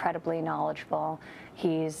 incredibly knowledgeable.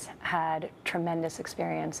 He's had tremendous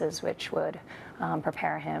experiences which would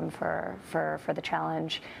prepare him for the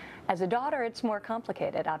challenge. As a daughter, it's more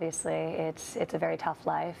complicated. Obviously, it's a very tough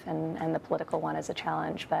life, and the political one is a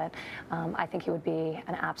challenge, but I think he would be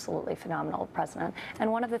an absolutely phenomenal president. And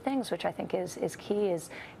one of the things which I think is key is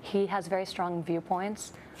he has very strong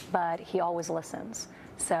viewpoints, but he always listens.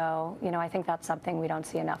 So, I think that's something we don't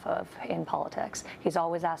see enough of in politics. He's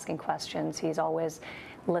always asking questions, he's always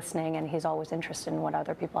listening, and he's always interested in what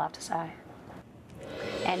other people have to say.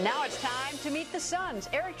 And now it's time to meet the sons,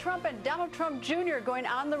 Eric Trump and Donald Trump Jr. going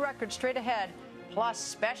on the record straight ahead. Plus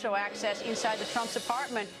special access inside the Trump's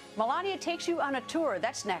apartment. Melania takes you on a tour.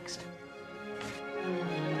 That's next.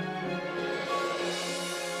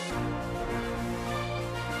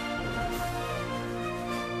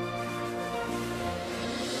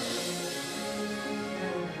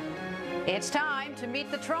 It's time to meet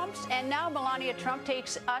the Trumps, and now Melania Trump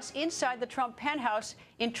takes us inside the Trump penthouse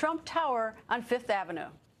in Trump Tower on Fifth Avenue.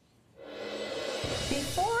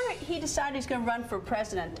 Before he decided he's going to run for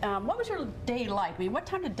president, what was your day like? I mean, what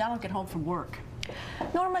time did Donald get home from work?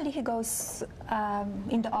 Normally he goes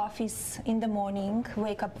in the office in the morning,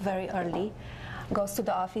 wake up very early, goes to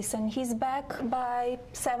the office, and he's back by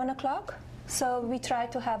 7 o'clock. So we try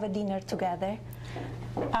to have a dinner together.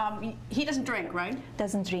 He doesn't drink, right?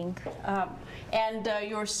 Doesn't drink. And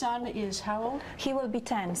your son is how old? He will be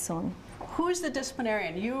 10 soon. Who is the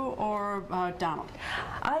disciplinarian, you or Donald?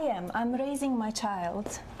 I am. I'm raising my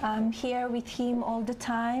child. I'm here with him all the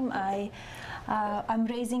time. I'm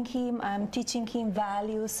raising him. I'm teaching him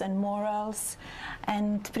values and morals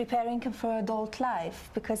and preparing him for adult life,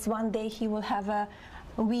 because one day he will have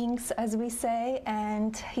wings, as we say,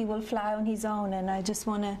 and he will fly on his own, and I just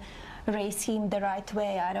want to raise him the right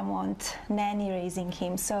way. I don't want nanny raising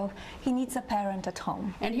him, so he needs a parent at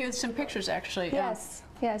home. And here's some pictures, actually. Yes,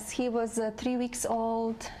 yes, he was 3 weeks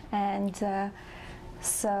old, and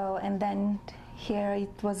and then here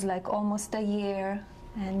it was like almost a year,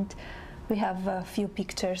 and we have a few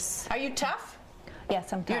pictures. Are you tough?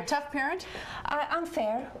 Yes, I'm tough. You're a tough parent? I'm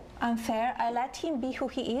fair. I'm fair. I let him be who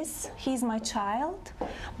he is. He's my child,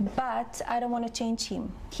 but I don't want to change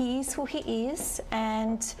him. He is who he is,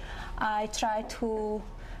 and I try to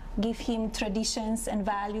give him traditions and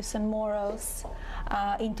values and morals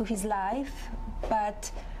into his life,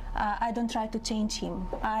 but I don't try to change him.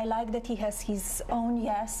 I like that he has his own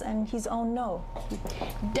yes and his own no.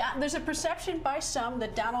 There's a perception by some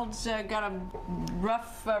that Donald's got a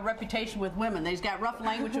rough reputation with women. That he's got rough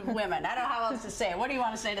language with women. I don't know how else to say it. What do you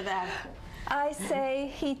want to say to that? I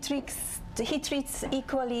say he treats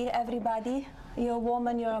equally everybody. You're a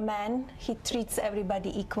woman, you're a man. He treats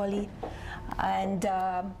everybody equally, and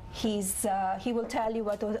he will tell you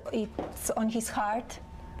what it's on his heart.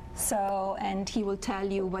 So, and he will tell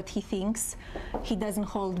you what he thinks. He doesn't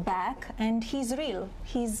hold back, and he's real.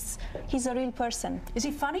 He's a real person. Is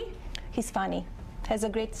he funny? He's funny. Has a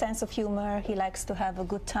great sense of humor. He likes to have a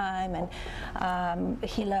good time, and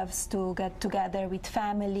he loves to get together with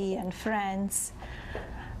family and friends.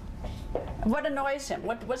 What annoys him?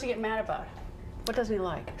 What does he get mad about? What doesn't he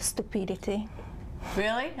like? Stupidity.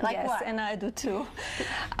 Really? Like yes, what? And I do too.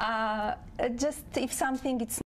 Just if something it's